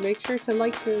future. Make sure to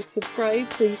like or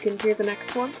subscribe so you can hear the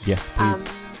next one. Yes, please.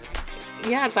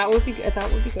 Yeah, that would be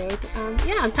good.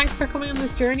 Yeah, and thanks for coming on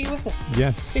this journey with us. Yeah.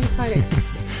 It's been exciting.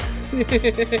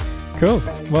 Cool.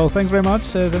 Well, thanks very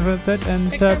much, as everyone said,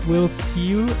 and Take care. we'll see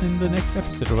you in the next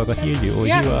episode, or rather hear you, or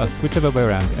Yeah. you us, whichever way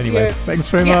around. Anyway, Yeah. thanks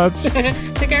very Yes. much.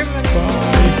 Take care, everybody. Bye.